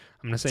Pollard.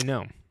 I'm going to say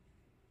no.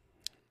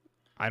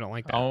 I don't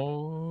like that.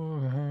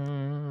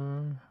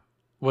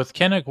 With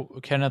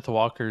Kenneth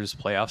Walker's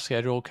playoff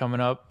schedule coming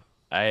up,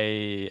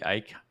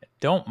 I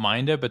don't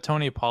mind it, but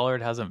Tony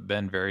Pollard hasn't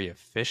been very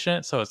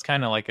efficient, so it's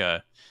kind of like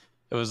it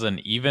was an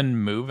even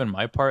move in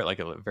my part, like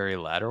a very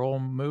lateral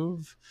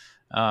move.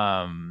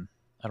 I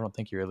don't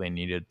think you really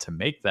needed to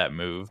make that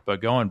move,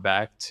 but going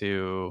back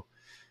to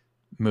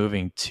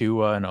moving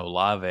Tua and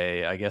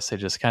Olave. I guess it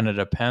just kind of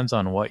depends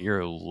on what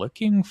you're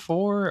looking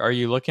for. Are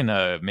you looking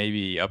to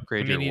maybe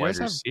upgrade your wide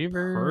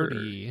receiver?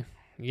 Purdy.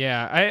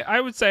 Yeah,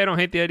 I would say I don't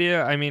hate the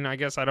idea. I mean, I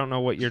guess I don't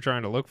know what you're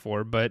trying to look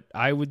for, but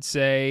I would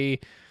say,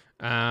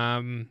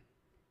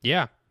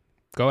 yeah,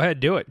 go ahead,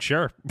 do it.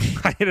 Sure.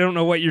 I don't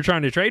know what you're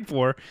trying to trade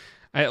for.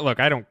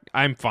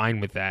 I'm fine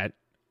with that.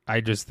 I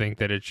just think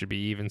that it should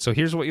be even. So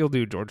here's what you'll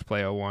do, George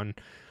Play 01.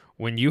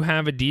 When you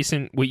have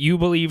what you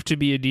believe to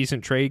be a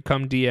decent trade,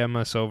 come DM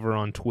us over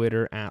on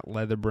Twitter at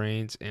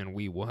Leatherbrains, and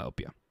we will help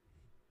you.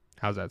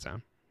 How's that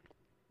sound?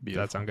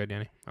 Beautiful. Does that sound good,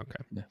 Danny?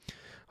 Okay. Yeah.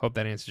 Hope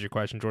that answers your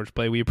question, George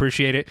Play. We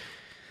appreciate it.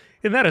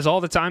 And that is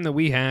all the time that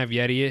we have,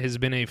 Yeti. It has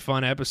been a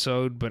fun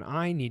episode, but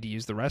I need to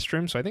use the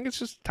restroom, so I think it's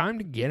just time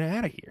to get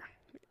out of here.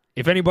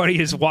 If anybody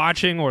is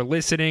watching or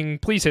listening,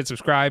 please hit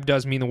subscribe.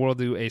 Does mean the world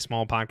to a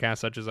small podcast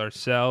such as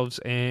ourselves.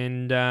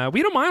 And we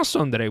had a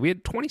milestone today. We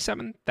had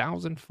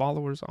 27,000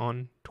 followers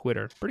on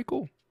Twitter. Pretty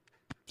cool.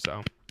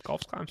 So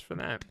golf claps for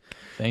that.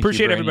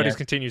 Appreciate everybody's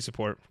continued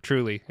support.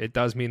 Truly, it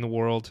does mean the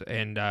world.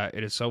 And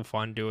it is so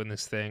fun doing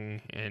this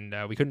thing. And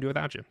we couldn't do it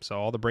without you. So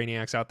all the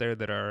Brainiacs out there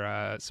that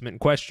are submitting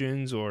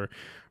questions or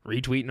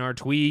retweeting our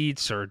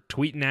tweets or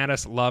tweeting at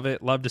us, love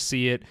it. Love to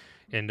see it.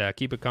 And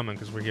keep it coming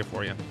because we're here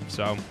for you.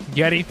 So,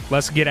 Yeti,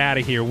 let's get out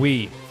of here.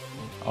 We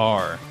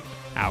are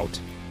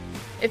out.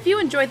 If you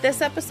enjoyed this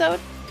episode,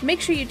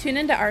 make sure you tune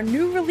into our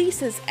new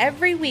releases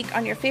every week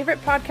on your favorite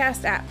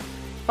podcast app.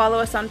 Follow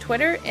us on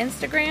Twitter,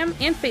 Instagram,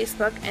 and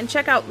Facebook, and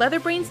check out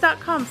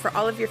leatherbrains.com for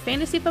all of your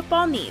fantasy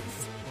football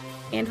needs.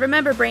 And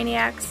remember,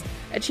 Brainiacs,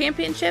 a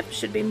championship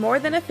should be more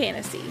than a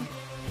fantasy.